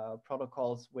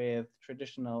protocols with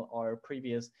traditional or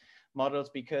previous models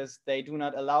because they do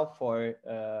not allow for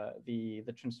the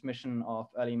transmission of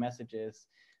early messages.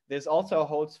 This also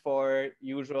holds for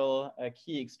usual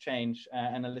key exchange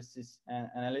analyses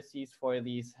for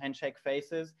these handshake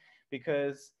phases,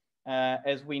 because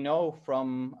as we know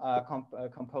from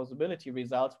composability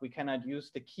results, we cannot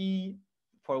use the key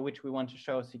for which we want to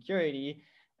show security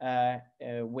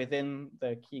within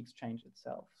the key exchange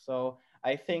itself. So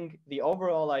I think the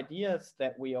overall ideas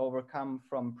that we overcome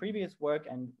from previous work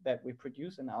and that we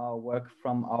produce in our work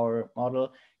from our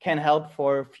model can help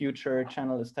for future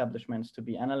channel establishments to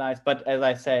be analyzed. But as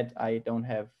I said, I don't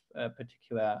have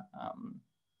particular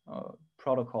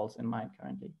protocols in mind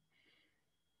currently.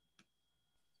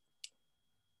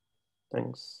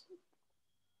 Thanks.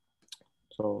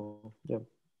 So yeah,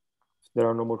 if there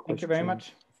are no more questions. Thank you very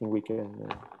much. I think we can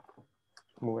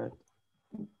move ahead.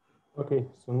 Okay,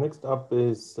 so next up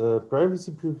is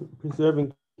privacy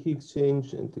preserving key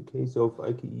exchange in the case of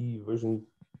IKE version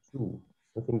 2.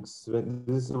 I think Sven,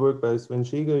 this is a work by Sven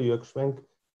Schäger, Jörg Schwenk,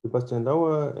 Sebastian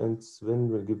Lauer, and Sven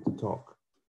will give the talk.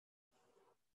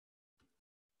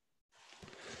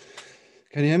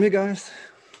 Can you hear me, guys?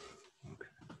 Okay.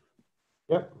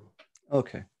 Yeah.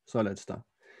 Okay, so let's start.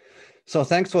 So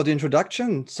thanks for the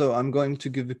introduction. So I'm going to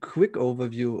give a quick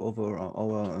overview over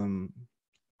our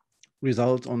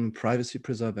result on privacy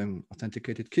preserving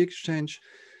authenticated key exchange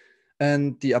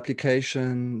and the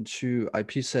application to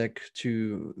IPsec,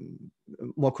 to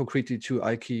more concretely to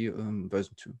IKE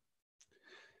version 2.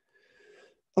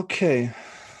 Okay.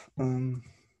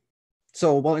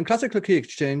 So while in classical key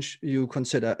exchange, you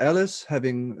consider Alice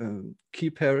having key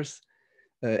pairs,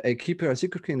 a key pair, a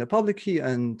secret key and a public key,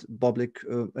 and public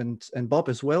and Bob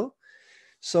as well.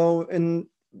 So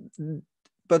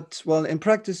but well, in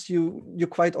practice, you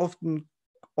quite often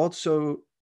also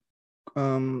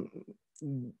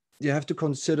you have to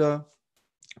consider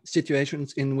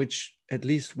situations in which at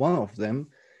least one of them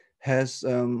has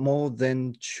more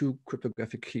than 2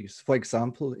 cryptographic keys. For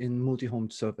example, in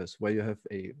multi-homed servers, where you have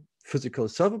a physical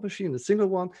server machine, a single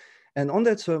one, and on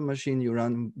that server machine, you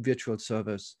run virtual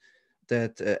servers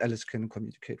that Alice can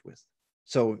communicate with.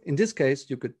 So in this case,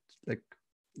 you could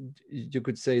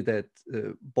say that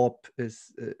Bob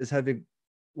is having,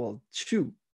 well,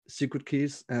 2 secret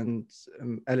keys, and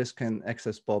Alice can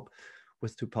access Bob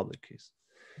with 2 public keys.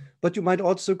 But you might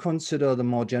also consider the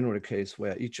more general case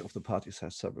where each of the parties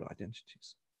has several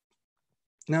identities.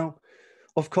 Now,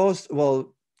 of course,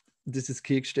 well, this is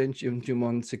key exchange. You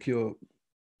want to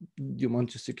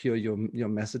secure your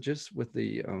messages with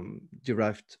the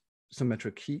derived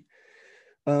symmetric key.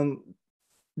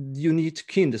 You need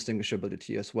key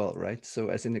indistinguishability as well, right? So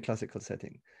as in the classical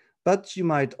setting. But you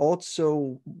might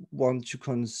also want to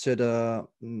consider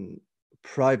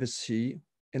privacy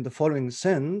in the following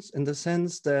sense, in the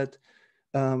sense that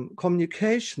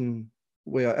communication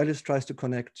where Alice tries to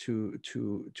connect to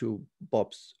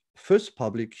Bob's first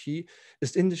public key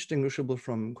is indistinguishable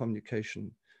from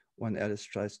communication when Alice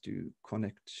tries to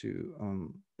connect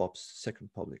to Bob's second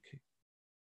public key.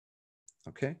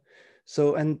 Okay,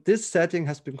 so, and this setting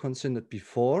has been considered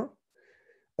before,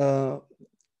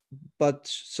 but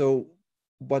so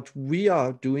what we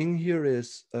are doing here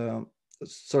is,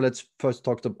 so let's first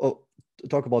talk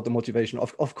about the motivation.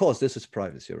 Of course, this is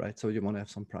privacy, right? So you want to have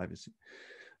some privacy.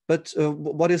 But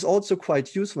what is also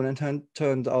quite useful and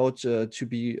turned out to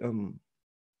be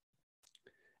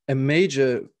a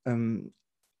major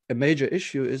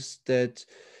issue is that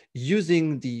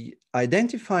using the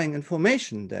identifying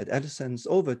information that Alice sends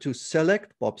over to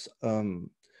select Bob's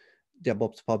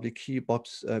public key,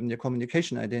 Bob's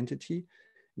communication identity,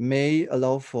 may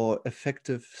allow for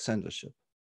effective censorship,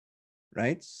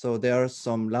 right? So there are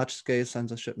some large-scale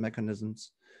censorship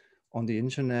mechanisms on the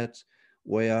internet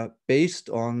where, based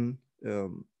on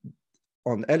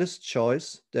Alice's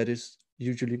choice, that is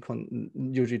usually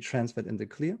transferred in the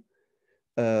clear,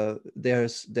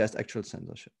 there's actual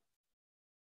censorship.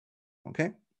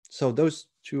 Okay, so those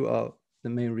 2 are the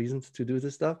main reasons to do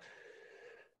this stuff.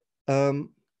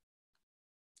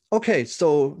 Okay,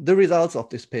 so the results of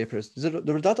this paper. The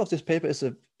result of this paper is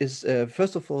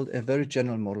first of all a very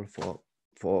general model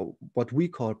for what we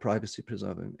call privacy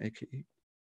preserving AKE.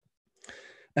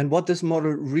 And what this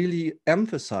model really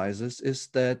emphasizes is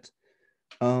that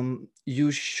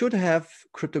you should have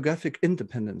cryptographic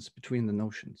independence between the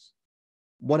notions.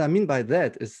 What I mean by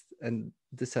that is, and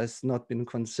this has not been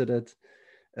considered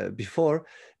before,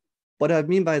 what I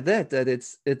mean by that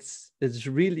it's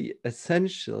really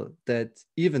essential that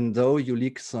even though you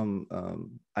leak some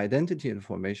identity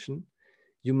information,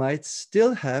 you might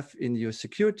still have in your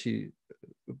security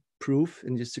proof,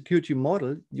 in your security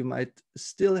model, you might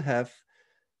still have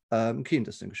key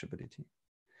indistinguishability.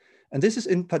 And this is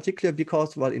in particular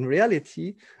because, well, in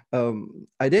reality,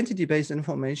 identity-based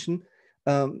information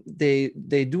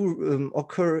they do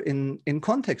occur in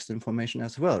context information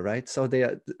as well, right? So they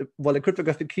are, well, a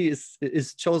cryptographic key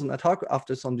is chosen ad hoc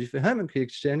after some Diffie-Hellman key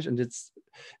exchange, and it's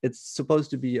supposed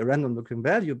to be a random looking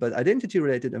value, but identity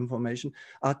related information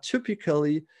are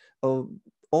typically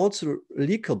also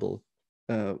leakable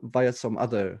via some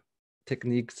other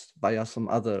techniques, via some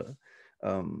other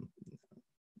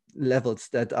levels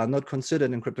that are not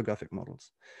considered in cryptographic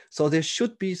models. So there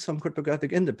should be some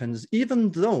cryptographic independence,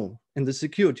 even though in the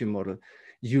security model,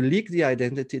 you leak the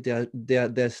identity,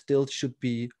 there still should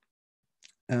be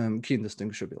key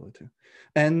indistinguishability.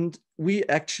 And we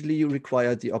actually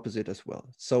require the opposite as well.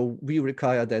 So we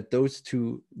require that those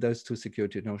two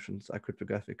security notions are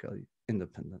cryptographically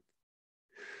independent.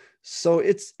 So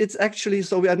it's actually,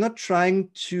 so we are not trying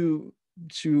to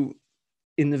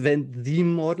invent the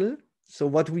model. So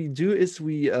what we do is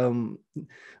we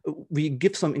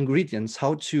give some ingredients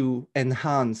how to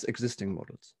enhance existing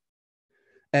models.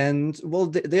 And well,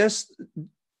 there's,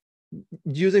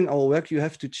 using our work, you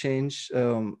have to change,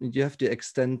 you have to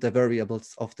extend the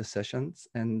variables of the sessions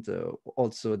and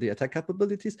also the attack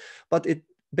capabilities, but it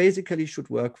basically should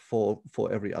work for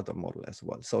every other model as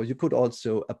well. So you could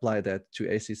also apply that to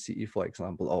ACCE, for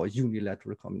example, or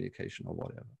unilateral communication or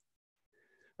whatever.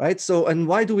 Right, so, and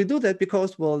why do we do that?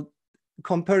 Because, well,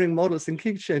 comparing models in key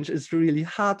exchange is really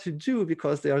hard to do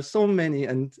because there are so many,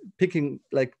 and picking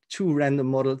like 2 random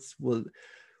models will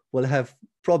have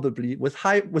probably with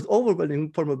overwhelming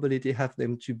probability have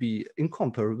them to be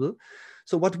incomparable.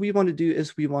 So what we want to do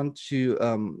is we want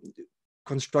to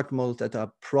construct models that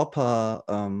are proper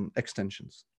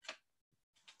extensions.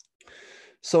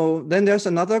 So then there's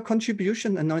another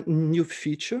contribution, a new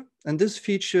feature, and this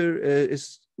feature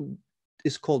is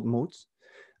called modes.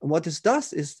 And what this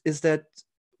does is that,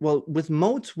 well, with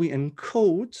modes, we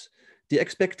encode the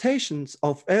expectations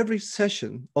of every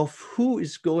session of who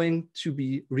is going to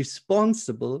be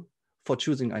responsible for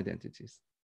choosing identities.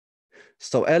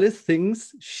 So Alice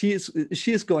thinks she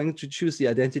is going to choose the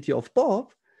identity of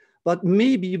Bob, but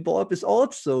maybe Bob is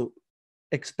also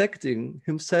expecting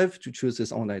himself to choose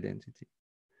his own identity.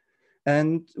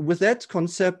 And with that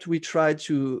concept, we try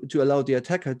to allow the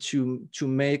attacker to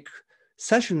make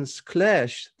sessions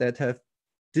clash that have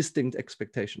distinct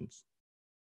expectations,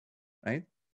 right?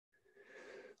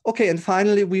 Okay, and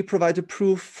finally, we provide a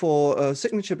proof for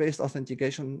signature-based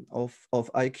authentication of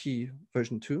iKey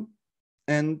version 2.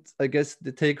 And I guess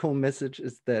the take-home message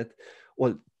is that,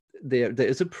 well, there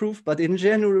is a proof, but in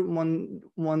general,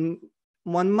 one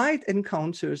might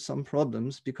encounter some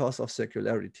problems because of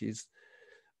circularities.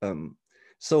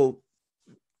 So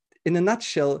in a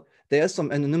nutshell, there's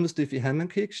some anonymous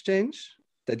Diffie-Hellman key exchange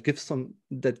that gives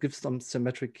some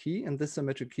symmetric key, and this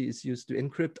symmetric key is used to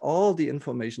encrypt all the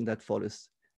information that follows,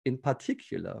 in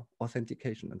particular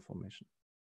authentication information.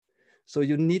 So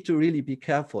you need to really be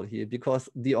careful here because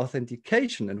the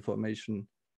authentication information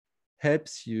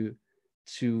helps you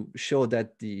to show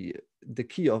that the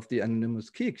key of the anonymous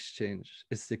key exchange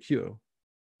is secure.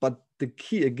 But the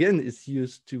key again is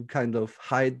used to kind of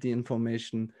hide the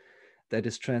information that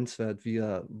is transferred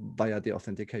via the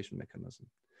authentication mechanism.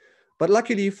 But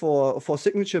luckily for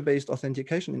signature-based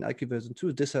authentication in iKey version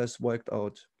 2, this has worked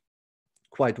out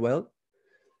quite well.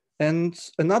 And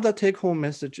another take-home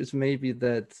message is maybe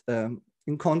that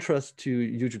in contrast to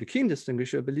usually key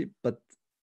indistinguishability, but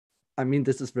I mean,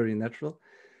 this is very natural,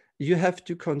 you have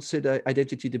to consider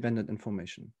identity-dependent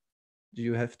information.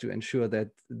 You have to ensure that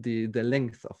the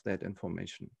length of that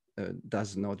information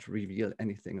does not reveal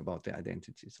anything about the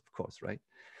identities, of course, right?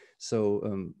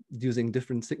 So using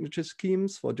different signature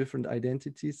schemes for different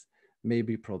identities may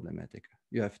be problematic.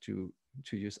 You have to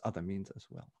use other means as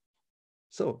well.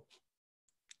 So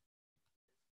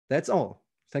that's all.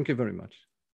 Thank you very much.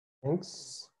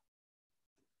 Thanks.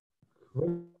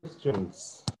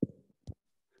 Questions?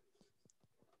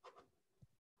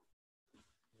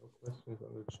 No questions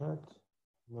on the chat.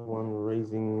 No one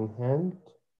raising hand.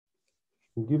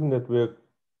 Given that we're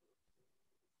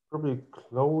probably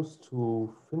close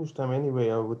to finish time anyway,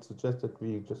 I would suggest that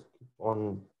we just keep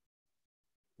on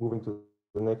moving to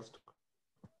the next.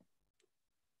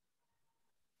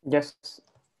 Yes.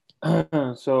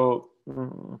 So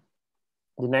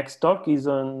the next talk is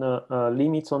on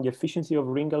limits on the efficiency of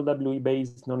ring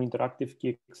LWE-based non-interactive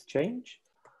key exchange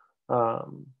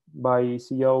by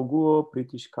Siao Guo,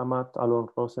 Pritish Kamath, Alon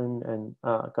Rosen, and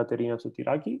Katerina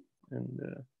Sotiraki.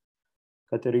 And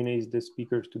Katerina is the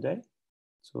speaker today.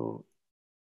 So,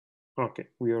 okay,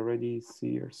 we already see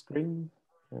your screen.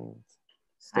 And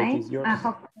stage is yours. I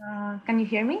hope, can you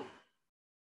hear me?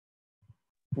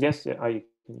 Yes, I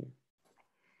can hear.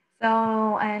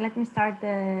 So let me start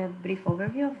the brief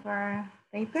overview of our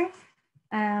paper.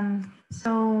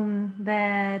 So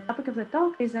the topic of the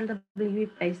talk is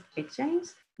LWE-based key exchange.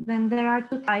 Then there are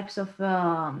two types of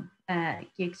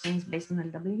key exchange based on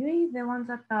LWE, the ones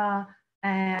that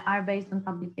are based on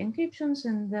public encryptions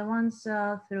and the ones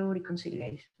through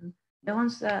reconciliation. The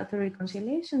ones through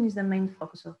reconciliation is the main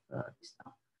focus of this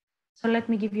talk. So let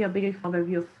me give you a brief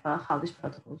overview of how these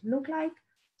protocols look like.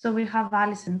 So we have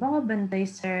Alice and Bob, and they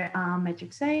share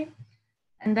matrix A.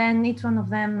 And then each one of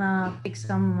them picks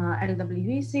some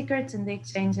LWE secrets, and they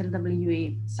exchange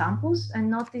LWE samples. And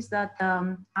notice that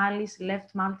Alice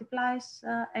left multiplies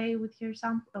A with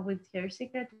her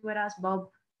secret, whereas Bob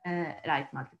right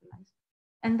multiplies.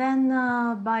 And then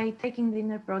by taking the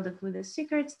inner product with the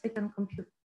secrets, they can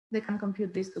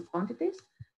compute these two quantities.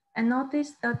 And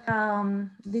notice that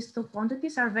these two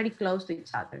quantities are very close to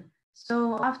each other.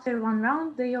 So after one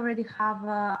round, they already have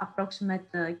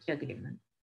approximate key agreement.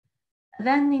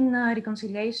 Then in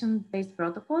reconciliation-based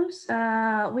protocols,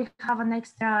 we have an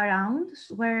extra round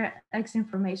where extra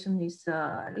information is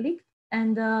leaked.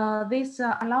 And this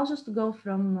allows us to go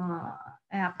from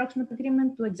approximate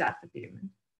agreement to exact agreement.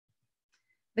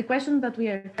 The question that we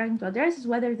are trying to address is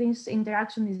whether this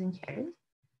interaction is inherent.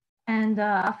 And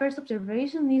a first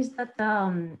observation is that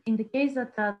in the case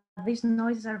that these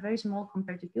noises are very small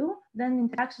compared to Q, then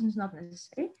interaction is not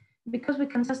necessary because we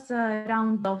can just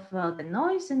round off the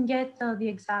noise and get the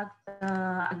exact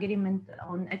agreement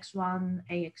on X1,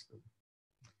 AX2.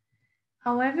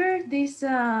 However, this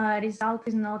result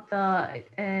is not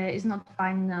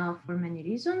fine for many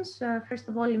reasons. First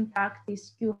of all, in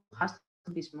practice, Q has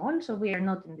to be small, so we are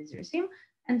not in this regime.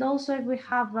 And also, if we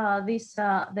have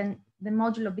then the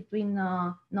modulo between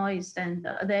noise and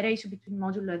the ratio between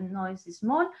modulo and noise is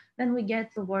small, then we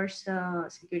get the worse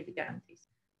security guarantees.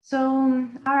 So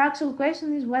our actual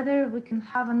question is whether we can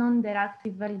have a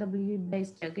non-interactive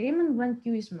LWE-based agreement when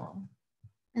Q is small.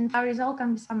 And our result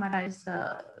can be summarized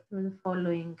through the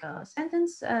following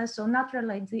sentence. So natural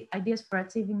ideas for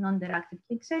achieving non-interactive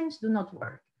key exchange do not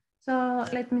work. So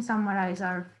let me summarize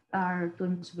our two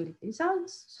impossibility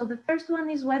results. So the first one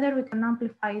is whether we can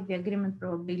amplify the agreement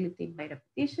probability by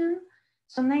repetition.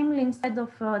 So namely, instead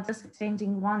of just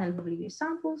exchanging one LWE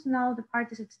samples, now the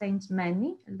parties exchange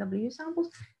many LWE samples,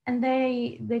 and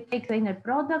they take the inner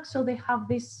product, so they have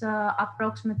this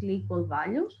approximately equal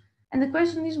values. And the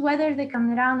question is whether they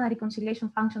can run a reconciliation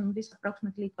function on this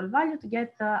approximately equal value to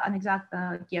get an exact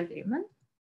key agreement.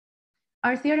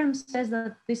 Our theorem says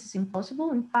that this is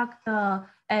impossible. In fact,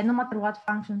 no matter what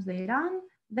functions they run,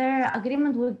 their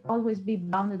agreement would always be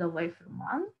bounded away from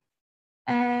one.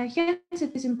 Hence,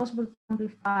 it is impossible to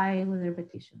amplify with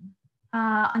repetition.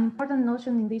 An important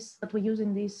notion in this that we use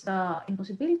in this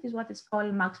impossibility is what is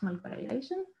called maximal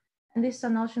correlation. And this is a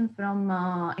notion from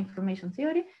information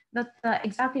theory that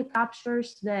exactly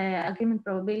captures the agreement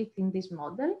probability in this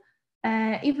model,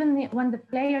 even when the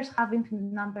players have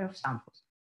infinite number of samples.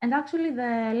 And actually,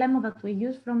 the lemma that we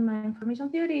use from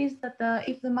information theory is that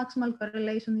if the maximal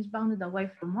correlation is bounded away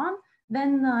from one,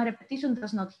 then repetition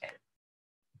does not help.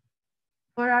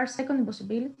 For our second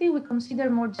impossibility, we consider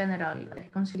more general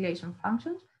reconciliation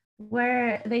functions,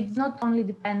 where they do not only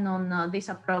depend on this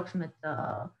approximate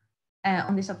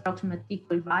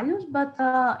equal values, but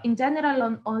in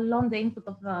general on the input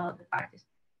of the parties.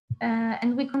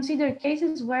 And we consider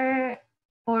cases where,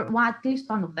 for at least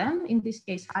one of them, in this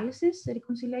case Alice's, the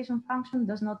reconciliation function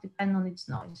does not depend on its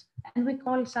noise. And we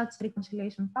call such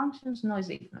reconciliation functions noise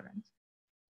ignorant.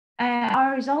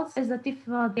 Our result says that if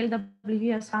the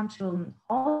LWE assumption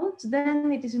holds,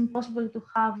 then it is impossible to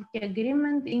have key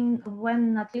agreement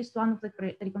when at least one of the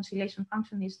reconciliation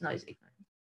function is noise ignorant.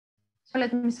 So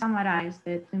let me summarize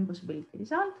the two impossibility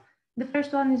result. The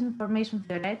first one is information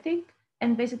theoretic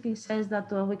and basically says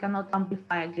that we cannot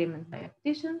amplify agreement by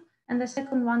repetition. And the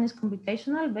second one is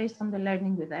computational based on the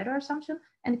learning with error assumption.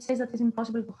 And it says that it's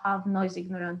impossible to have noise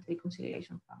ignorant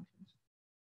reconciliation functions.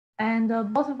 And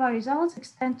both of our results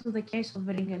extend to the case of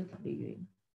ring LWE.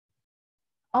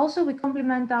 Also, we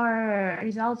complement our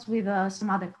results with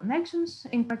some other connections.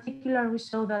 In particular, we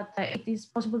show that it is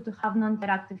possible to have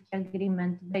non-interactive key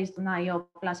agreement based on IO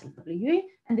plus LWE.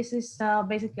 And this is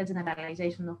basically a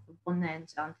generalization of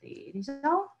Bonnet's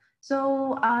anti-result.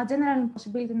 So general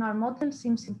impossibility in our model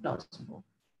seems implausible.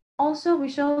 Also, we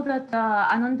show that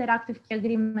a non-interactive key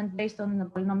agreement based on the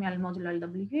polynomial modulo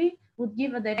LWE would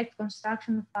give a direct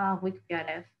construction of a weak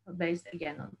PRF based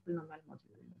again on polynomial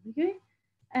modulo LWE.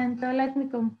 And let me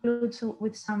conclude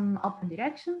with some open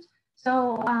directions.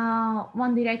 So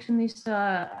one direction is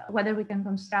whether we can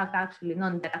construct actually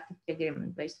non-interactive key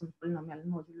agreement based on polynomial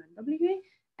modulo LWE.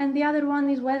 And the other one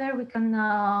is whether we can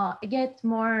get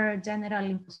more general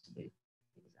impossibility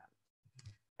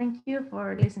results. Thank you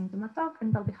for listening to my talk,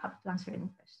 and I'll be happy to answer any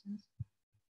questions.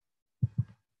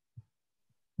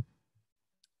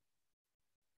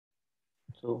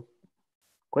 So,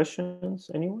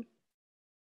 questions, anyone?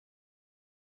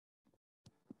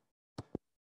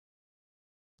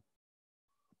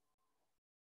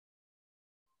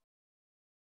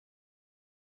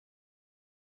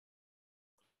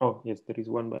 Oh, yes, there is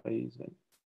one by Sven.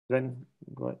 Sven,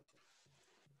 go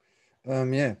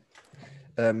ahead.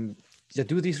 Yeah,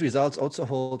 do these results also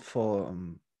hold for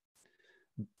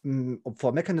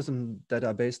mechanisms that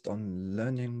are based on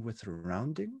learning with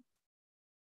rounding?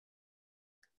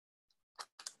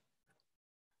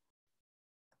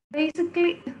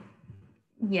 Basically,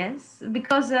 yes,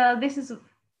 because this is,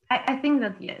 I think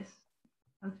that yes.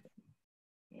 Okay.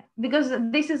 Yeah, because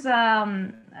this is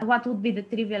what would be the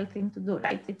trivial thing to do,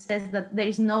 right? It says that there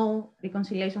is no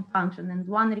reconciliation function, and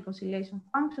one reconciliation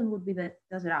function would be the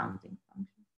rounding function.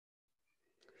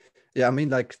 Yeah, I mean,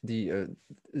 like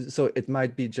so it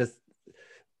might be just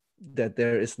that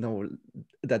there is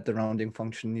that the rounding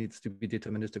function needs to be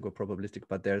deterministic or probabilistic,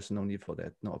 but there's no need for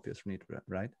that, no obvious need,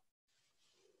 right?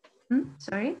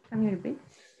 Sorry, can you repeat?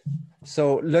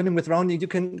 So learning with rounding, you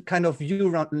can kind of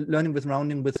view learning with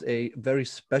rounding with a very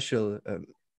special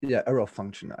error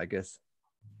function, I guess,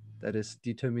 that is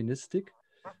deterministic.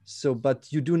 So,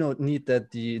 but you do not need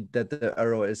that the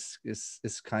error is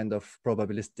kind of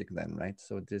probabilistic then, right?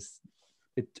 So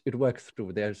it works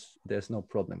through. There's no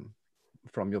problem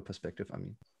from your perspective, I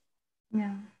mean.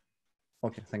 Yeah.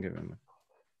 Okay, thank you very much.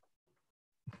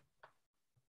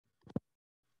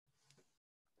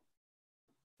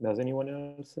 Does anyone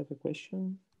else have a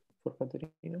question for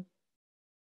Katerina?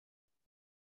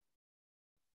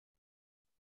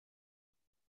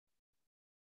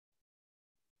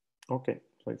 Okay,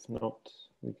 so if not,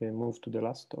 we can move to the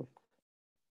last talk.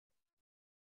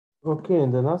 Okay,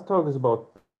 and the last talk is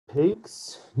about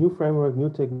PAKES, new framework, new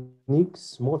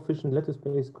techniques, more efficient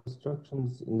lattice-based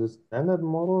constructions in the standard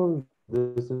model.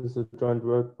 This is a joint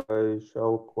work by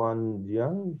Xiaoquan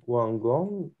Jiang,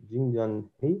 Guangong, Jingyan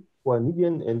He,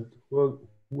 Huanidian, and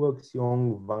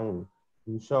Huaxiong Wang.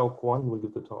 And Xiaoquan will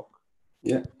give the talk.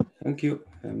 Yeah, thank you.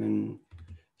 I'm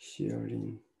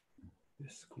sharing the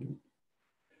screen.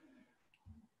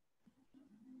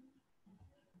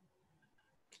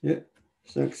 Yeah,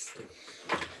 thanks.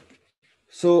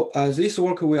 So this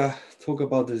work we are talk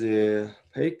about the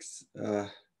PAKES,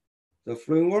 the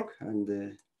framework and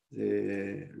the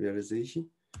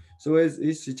realization. So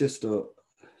it's just a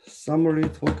summary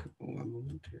talk. One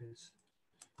moment.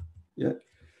 Yeah.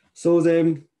 So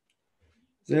then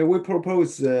we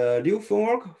propose a new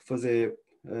framework for the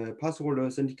password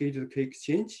authenticated key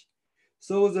exchange.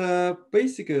 So the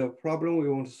basic problem we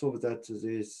want to solve that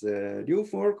this new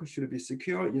framework should be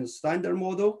secure in standard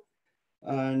model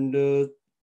and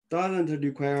doesn't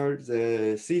require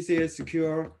the CCS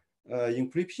secure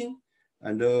encryption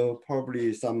and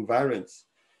probably some variants.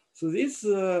 So this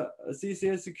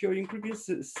CCS secure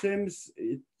encryption seems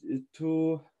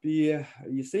to be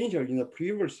essential in the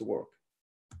previous work.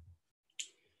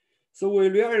 So we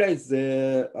realize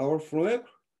our framework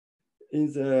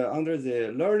is under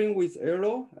the learning with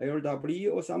error,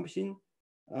 LW assumption,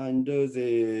 and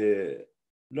the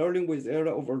learning with error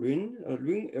over ring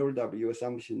LW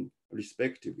assumption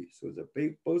respectively. So the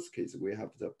both cases we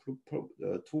have the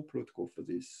two protocol for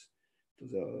this, for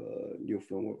the new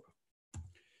framework.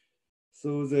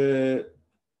 So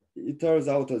it turns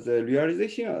out the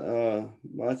realization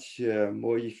much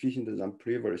more efficient than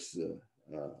previous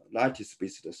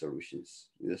lattice-based solutions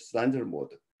in the standard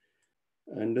model.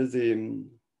 And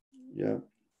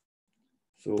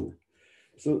so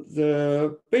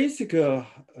the basic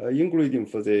ingredient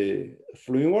for the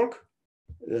framework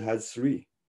has three.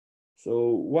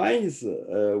 So one is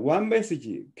one message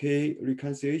key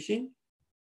reconciliation.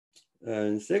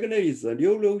 And second is the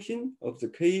new notion of the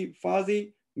key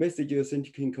fuzzy message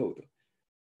authentication code.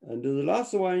 And the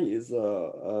last one is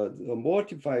the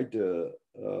modified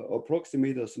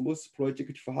approximate smooth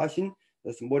project hashing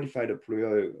that's modified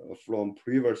from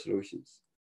previous solutions.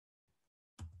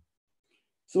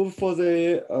 So for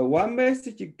the one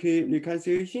message key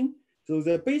reconciliation, so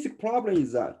the basic problem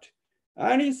is that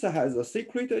Alice has a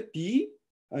secret D,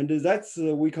 and that's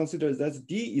we consider that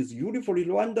D is uniformly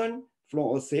random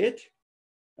from a set,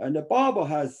 and Bob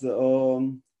has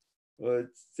a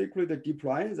secret D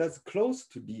prime that's close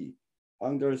to D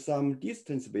under some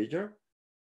distance measure.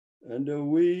 And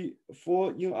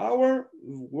in our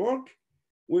work,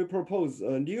 we propose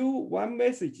a new one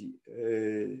message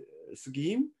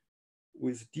scheme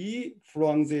with D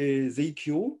from the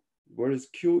ZQ, whereas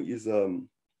Q is a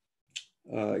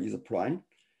prime.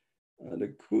 And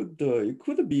it could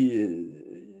be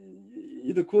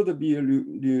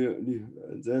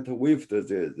that with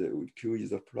the Q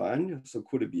is prime, so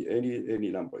could be any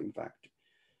number in fact.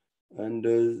 And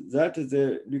that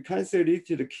the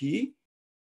reconciliated key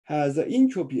has an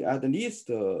entropy at least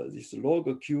this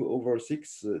log Q over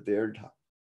 6 delta.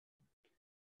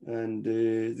 And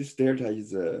this delta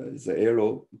is the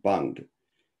error bound.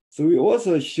 So we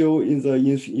also show in the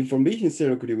information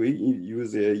theory, we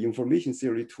use the information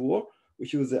theory tool, we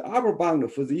show the upper bound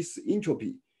for this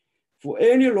entropy. For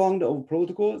any round of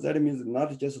protocol, that means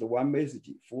not just one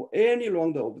message. For any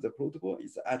round of the protocol,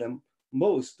 it's at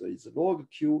most is log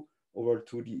Q over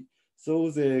 2D.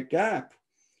 So the gap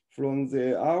from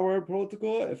our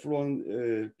protocol,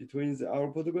 between our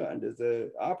protocol and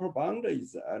the upper bound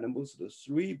is at most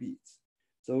 3 bits.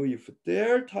 So if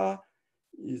delta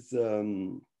is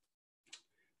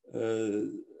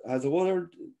has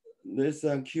order less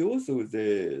than Q, so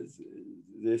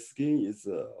the scheme is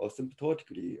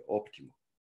asymptotically optimal.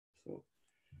 So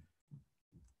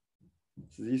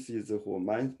this is for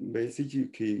my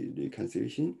message key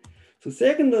reconciliation. So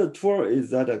second tool is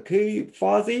that K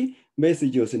fuzzy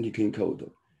message authentication code.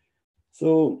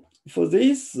 So for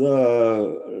this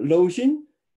notion,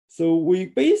 so we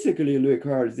basically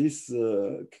require this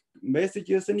message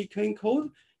authentication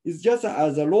code is just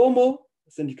as a normal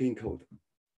authentication code,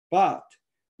 but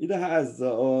it has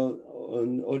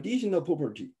an additional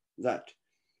property that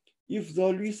if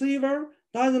the receiver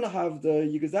doesn't have the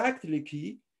exactly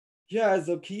key, he has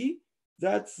a key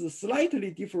that's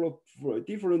slightly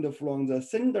different from the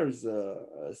sender's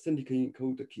authentication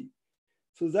code key.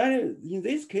 So then in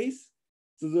this case,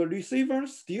 so the receiver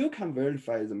still can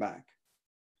verify the MAC.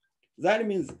 That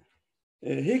means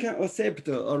he can accept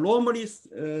a normally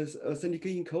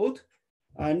authentication code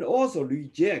and also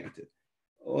reject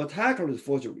attacker's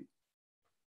forgery.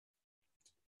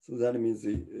 So that means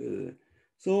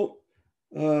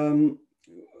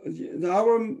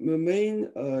our main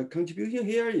contribution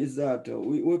here is that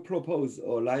we propose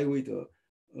or lightweight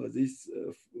this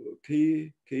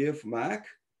KF MAC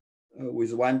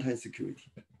with one-time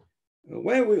security.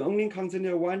 Why we only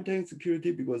consider one-time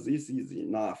security? Because this is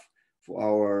enough for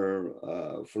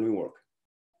our framework.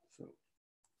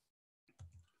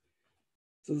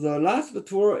 So the last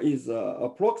tool is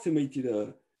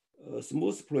approximated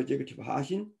smooth projective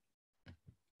hashing.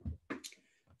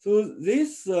 So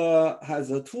this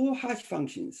has two hash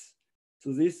functions.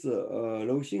 So this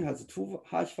notion has two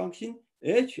hash functions,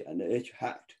 H and H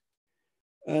hat.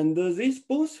 And this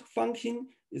both function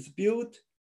is built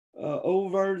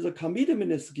over the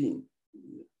commitment scheme.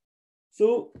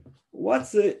 So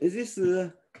what's this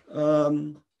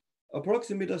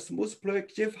approximate smooth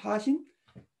projective hashing?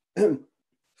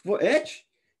 For H,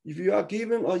 if you are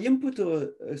given an input,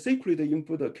 a secret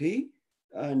input K,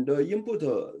 and input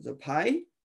the pi,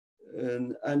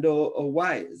 and a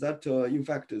Y, that in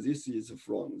fact, this is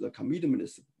from the commitment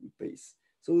space.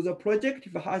 So the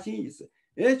projective hashing is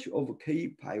H of K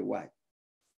pi Y.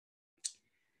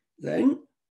 Then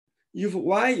if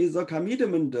Y is a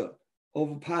commitment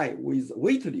of pi with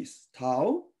weightless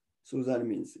tau, so that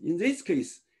means in this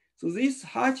case, so this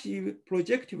hash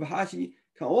projective hashing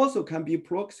can be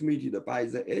approximated by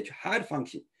the H hat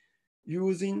function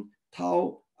using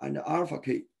tau and alpha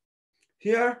K.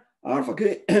 Here, alpha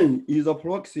K is a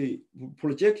proxy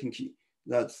projecting key.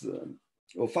 That's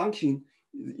a function.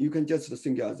 You can just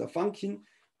think as a function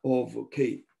of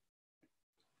K.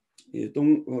 You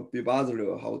don't be bothered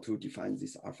how to define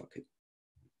this alpha K.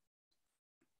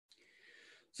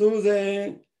 So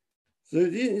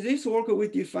this work we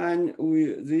define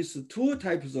with these two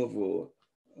types of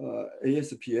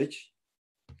ASPH.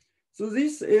 So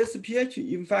this ASPH,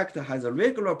 in fact, has a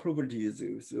regular properties.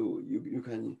 So you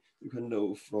can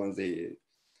know from the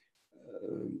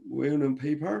well-known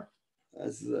paper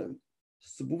as a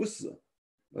smooth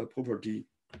property,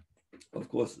 of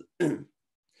course.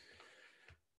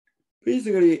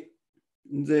 Basically,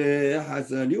 there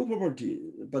has a new property,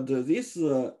 but this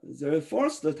the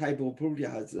first type of property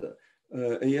has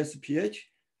ASPH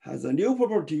has a new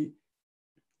property.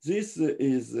 This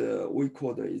is we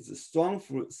call it is strong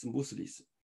smoothness.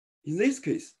 In this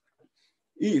case,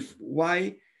 if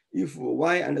y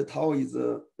and tau is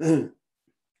a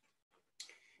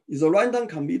random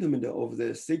commitment of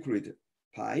the secret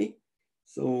pi,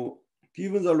 so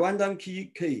given the random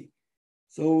key k,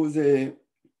 so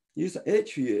this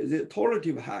H, the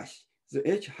tolerative hash, the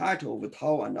H hat of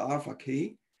tau and alpha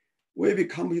k, will be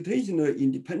computationally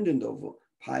independent of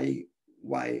pi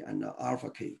y and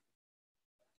alpha k.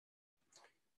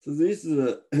 So this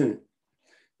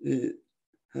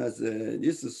has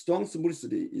this strong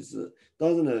smoothly is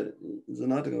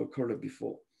not occurred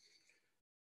before.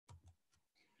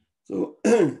 So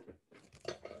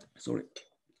sorry.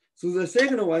 So the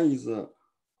second one is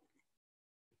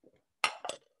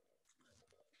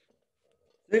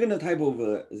second type of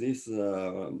this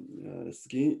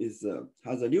scheme is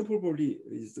has a new property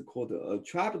is called a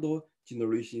trapdoor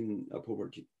generation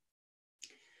property.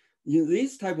 In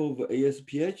this type of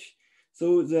ASPH,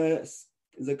 so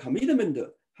the commitment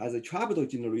has a trapdoor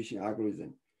generation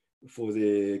algorithm for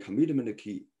the commitment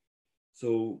key.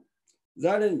 So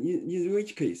that in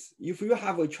which case, if you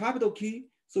have a trapdoor key,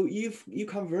 so if you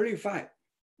can verify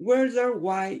whether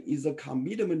Y is a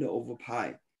commitment of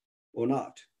pi or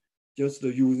not, just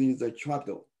using the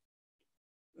trapdoor.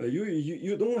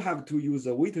 You don't have to use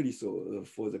a waitlist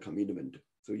for the commitment,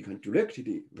 so you can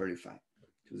directly verify.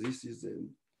 So this is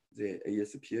the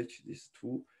ASPH, these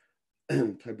two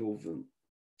type of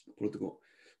protocol,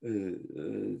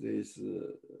 this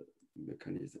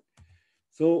mechanism.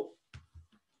 So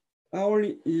our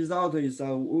result is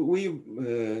we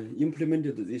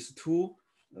implemented these two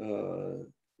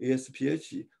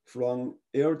ASPH from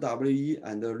LWE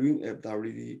and ring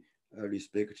FWE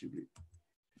respectively.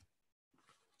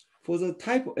 For the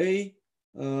type A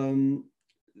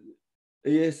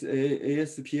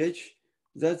ASPH,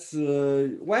 that's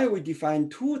why we define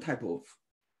two type of,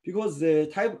 because the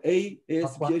type A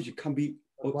ASPH can be.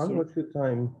 What's your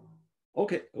time?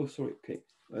 Okay. Oh, sorry. Okay.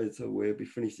 So we'll be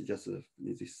finished just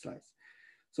this slide.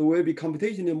 So we'll be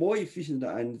computationally more efficient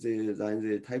than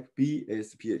the type B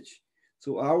ASPH.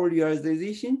 So our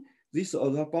realization, this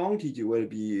advantage will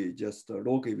be just a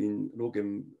log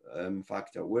m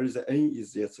factor, where the n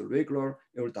is just a regular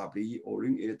LWE or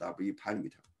ring LWE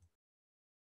parameter.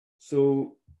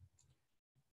 So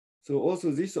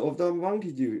also this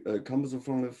advantage comes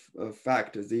from the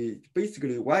fact that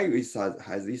basically why it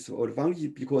has this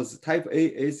advantage, because type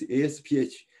A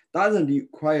ASPH doesn't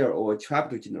require a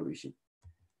trapdoor generation.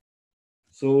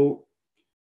 So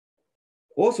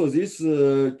also this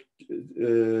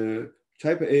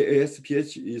type A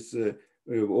ASPH is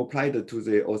applied to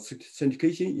the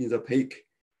authentication in the PAKE.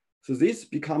 So this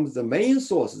becomes the main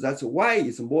source. That's why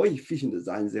it's more efficient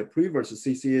than the previous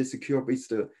CCA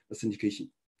secure-based authentication.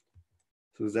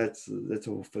 So that's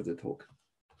all for the talk.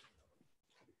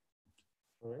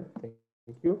 All right,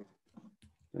 thank you.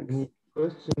 Thanks. Any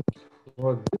questions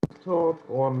for this talk,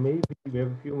 or maybe we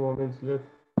have a few more minutes left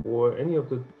for any of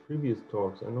the previous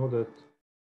talks? I know that,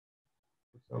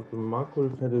 for example, Marco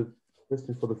had a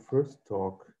question for the first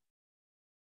talk.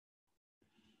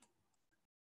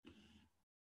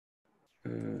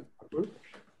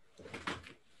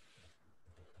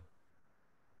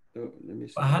 Let me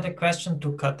see. I had a question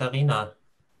to Katharina.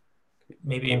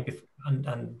 Maybe,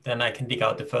 and then I can dig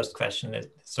out the first question. It's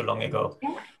so long ago.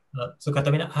 So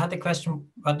Katharina, I had a question.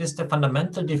 What is the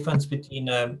fundamental difference between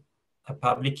a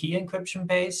public key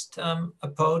encryption-based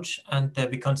approach and the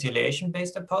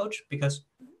reconciliation-based approach? Because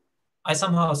I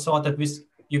somehow thought that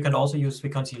you can also use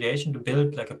reconciliation to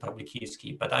build like a public key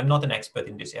scheme, but I'm not an expert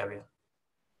in this area.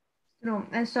 True.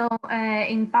 And so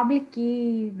in public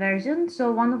key version,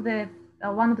 so one of the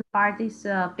parties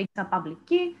picks a public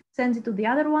key, sends it to the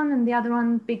other one, and the other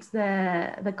one picks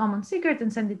the common secret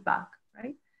and sends it back,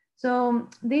 right? So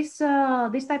this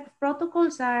type of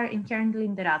protocols are inherently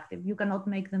interactive. You cannot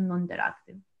make them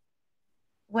non-interactive.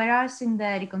 Whereas in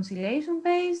the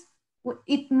reconciliation-based,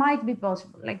 it might be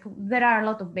possible. Like there are a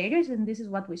lot of barriers, and this is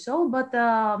what we saw, but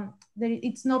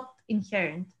it's not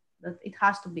inherent that it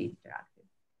has to be interactive.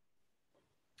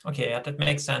 Okay, yeah, that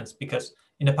makes sense, because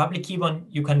in a public key one,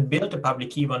 you can build a public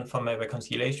key one from a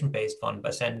reconciliation-based one by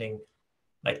sending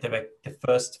like the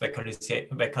first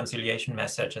reconciliation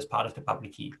message as part of the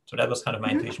public key. So that was kind of my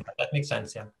intuition, but that makes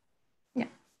sense, yeah. Yeah,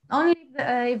 only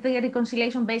if the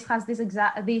reconciliation base has this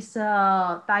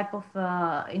type of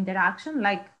interaction,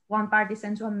 like one party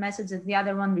sends one message and the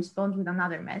other one responds with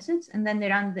another message, and then they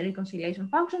run the reconciliation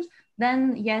functions,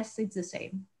 then yes, it's the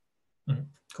same. Mm-hmm.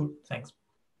 Cool, thanks.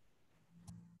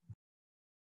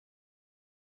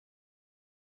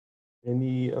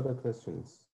 Any other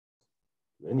questions?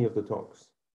 Any of the talks?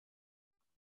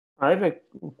 I have a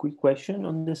quick question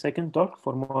on the second talk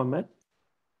for Mohammed.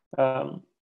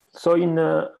 So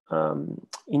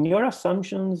in your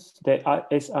assumptions, the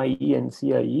SIE and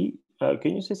CIE,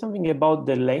 can you say something about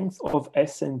the length of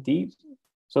S and T?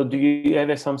 So do you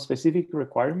have some specific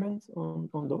requirements on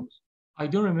those? I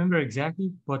don't remember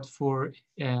exactly, but for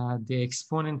the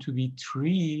exponent to be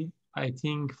 3, I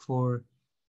think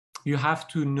you have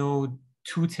to know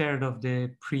 2/3 of the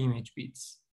pre-image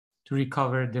bits to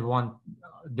recover the one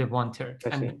third.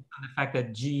 And the fact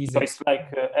that G is so it's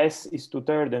like S is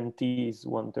 2/3 and T is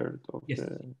 1/3 of yes.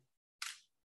 the.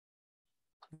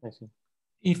 I see.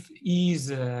 If E is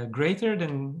greater,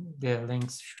 then the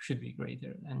length should be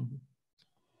greater, and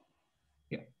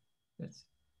yeah, that's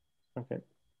okay.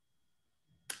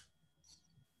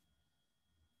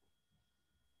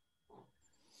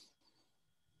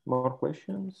 More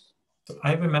questions? So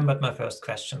I remembered my first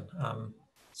question.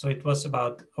 So it was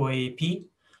about OAP.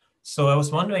 So I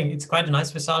was wondering, it's quite a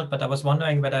nice result, but I was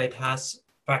wondering whether it has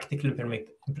practical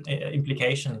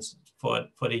implications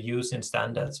for the use in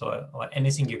standards or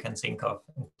anything you can think of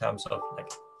in terms of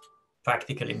like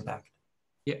practical impact.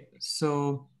 Yeah,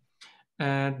 so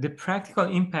the practical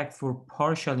impact for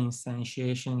partial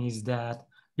instantiation is that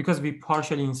because we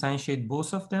partially instantiate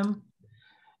both of them,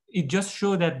 it just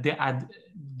shows that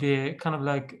the kind of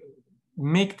like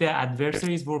make the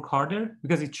adversaries work harder,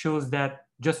 because it shows that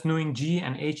just knowing G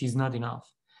and H is not enough.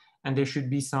 And there should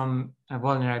be some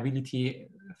vulnerability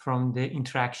from the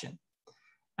interaction.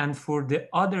 And for the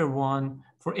other one,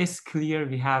 for S clear,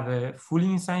 we have a full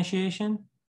instantiation.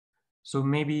 So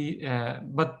maybe,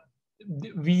 but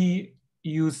we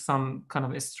use some kind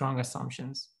of strong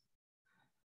assumptions.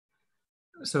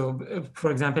 So for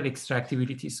example,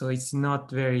 extractability. So it's not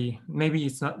very, maybe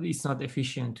it's not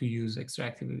efficient to use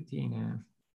extractability in a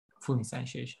full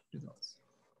instantiation results.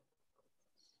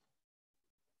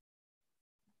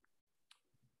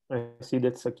 I see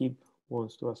that Sakib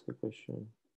wants to ask a question.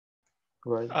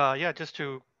 Right. Yeah, just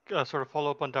to sort of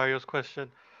follow up on Dario's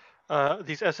question.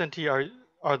 These SNT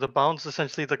are the bounds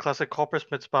essentially the classic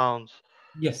Coppersmith's bounds?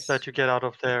 Yes. That you get out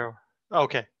of there.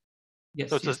 Okay. Yes.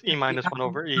 So it's just E minus 1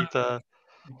 over E.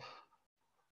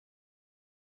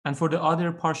 And for the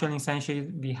other partial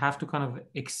instantiation, we have to kind of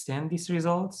extend these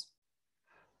results.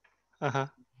 Uh-huh.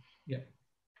 Yeah.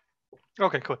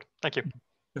 Okay, good. Thank you.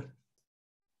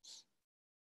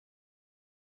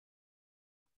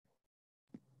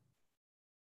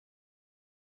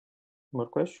 More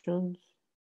questions?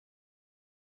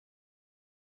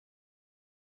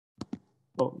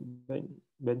 Oh,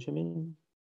 Benjamin?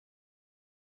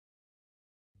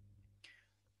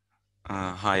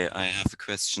 Hi, I have a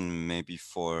question maybe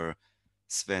for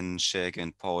Sven Schäge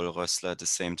and Paul Rössler at the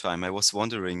same time. I was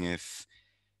wondering if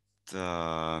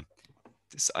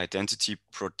this identity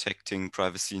protecting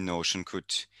privacy notion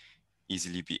could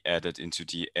easily be added into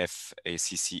the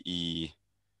FACCE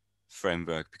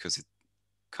framework, because it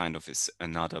kind of is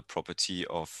another property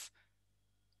of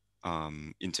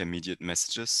intermediate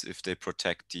messages, if they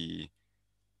protect the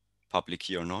public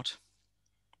key or not.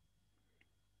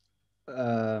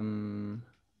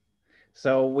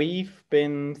 So we've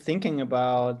been thinking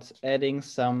about adding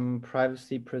some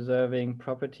privacy preserving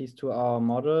properties to our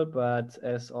model, but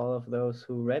as all of those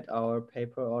who read our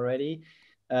paper already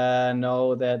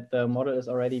know that the model is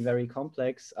already very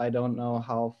complex, I don't know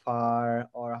how far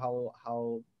or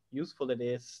how useful it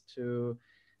is to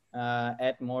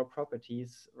add more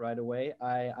properties right away.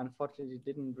 I unfortunately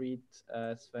didn't read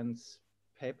Sven's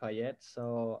paper yet,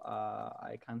 so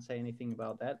I can't say anything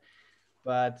about that.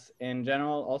 But in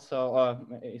general, also,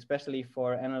 especially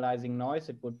for analyzing noise,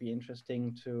 it would be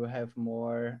interesting to have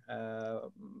more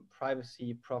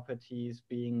privacy properties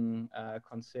being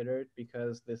considered,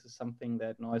 because this is something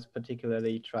that noise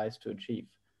particularly tries to achieve.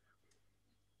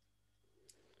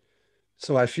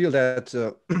 So I feel that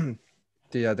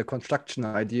the construction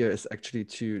idea is actually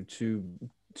to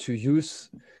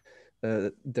use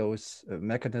those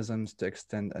mechanisms to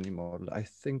extend any model. I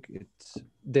think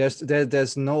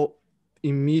there's no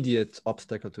immediate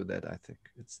obstacle to that. I think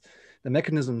the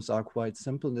mechanisms are quite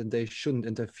simple and they shouldn't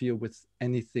interfere with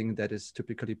anything that is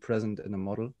typically present in a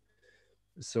model.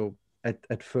 So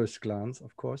at first glance,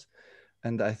 of course,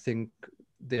 and I think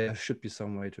there should be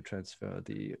some way to transfer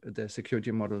the security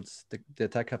models, the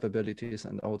attack capabilities,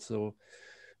 and also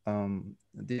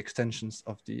the extensions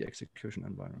of the execution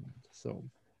environment. So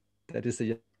that is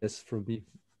a yes from me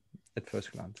at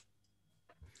first glance.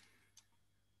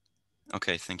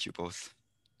 Okay, thank you both.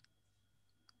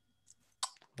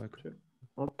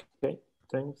 Okay,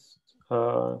 thanks.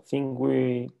 I think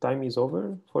time is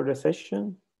over for the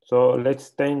session. So let's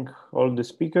thank all the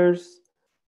speakers.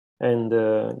 And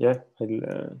yeah, I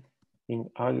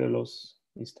think Agelos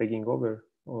is taking over.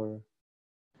 Or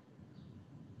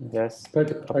yes,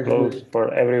 applause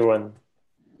for everyone.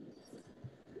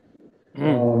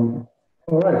 All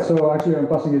right, so actually I'm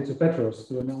passing it to Petros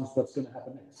to announce what's going to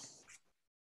happen next.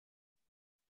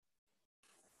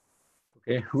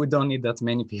 Okay, we don't need that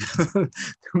many people to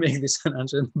make this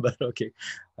announcement, but okay.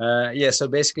 Yeah, so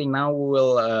basically now we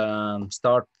will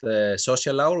start the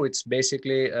social hour, which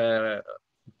basically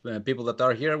people that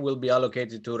are here will be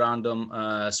allocated to random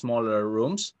smaller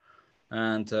rooms.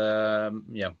 And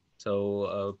yeah,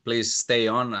 so please stay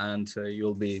on, and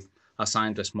you'll be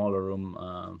assigned a smaller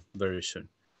room very soon.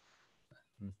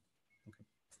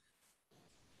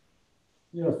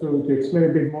 Yeah, so to explain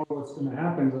a bit more what's going to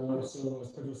happen, so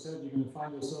as Pedro said, you're going to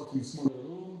find yourself in a smaller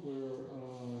room where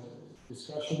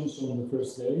discussions on the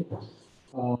first day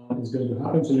is going to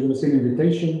happen. So you're going to see an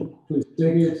invitation, please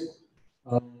click it,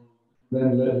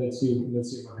 then let's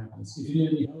see what happens. If you need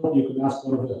any help, you can ask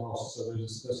one of the hosts. So there's a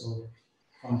special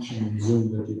function in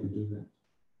Zoom that you can do that.